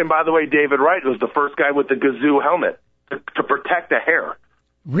 And by the way, David Wright was the first guy with the Gazoo helmet to protect the hair.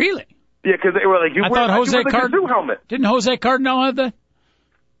 Really? Yeah, because they were like, you wear the Gazoo helmet. Didn't Jose Cardinal have that?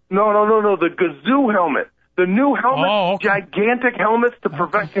 No, the Gazoo helmet. The new helmet, gigantic helmets to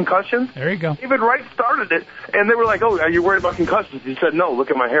prevent concussions. There you go. David Wright started it, and they were like, oh, are you worried about concussions? He said, no,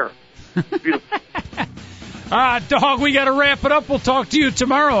 look at my hair. Beautiful. Dog, we got to wrap it up. We'll talk to you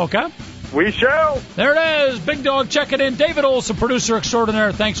tomorrow, okay? We shall. There it is. Big Dog checking in. David Olson, producer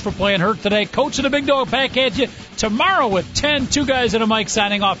extraordinaire. Thanks for playing hurt today. Coach and the Big Dog back at you tomorrow with 10. 2 guys and a mic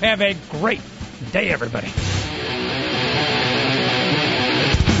signing off. Have a great day, everybody.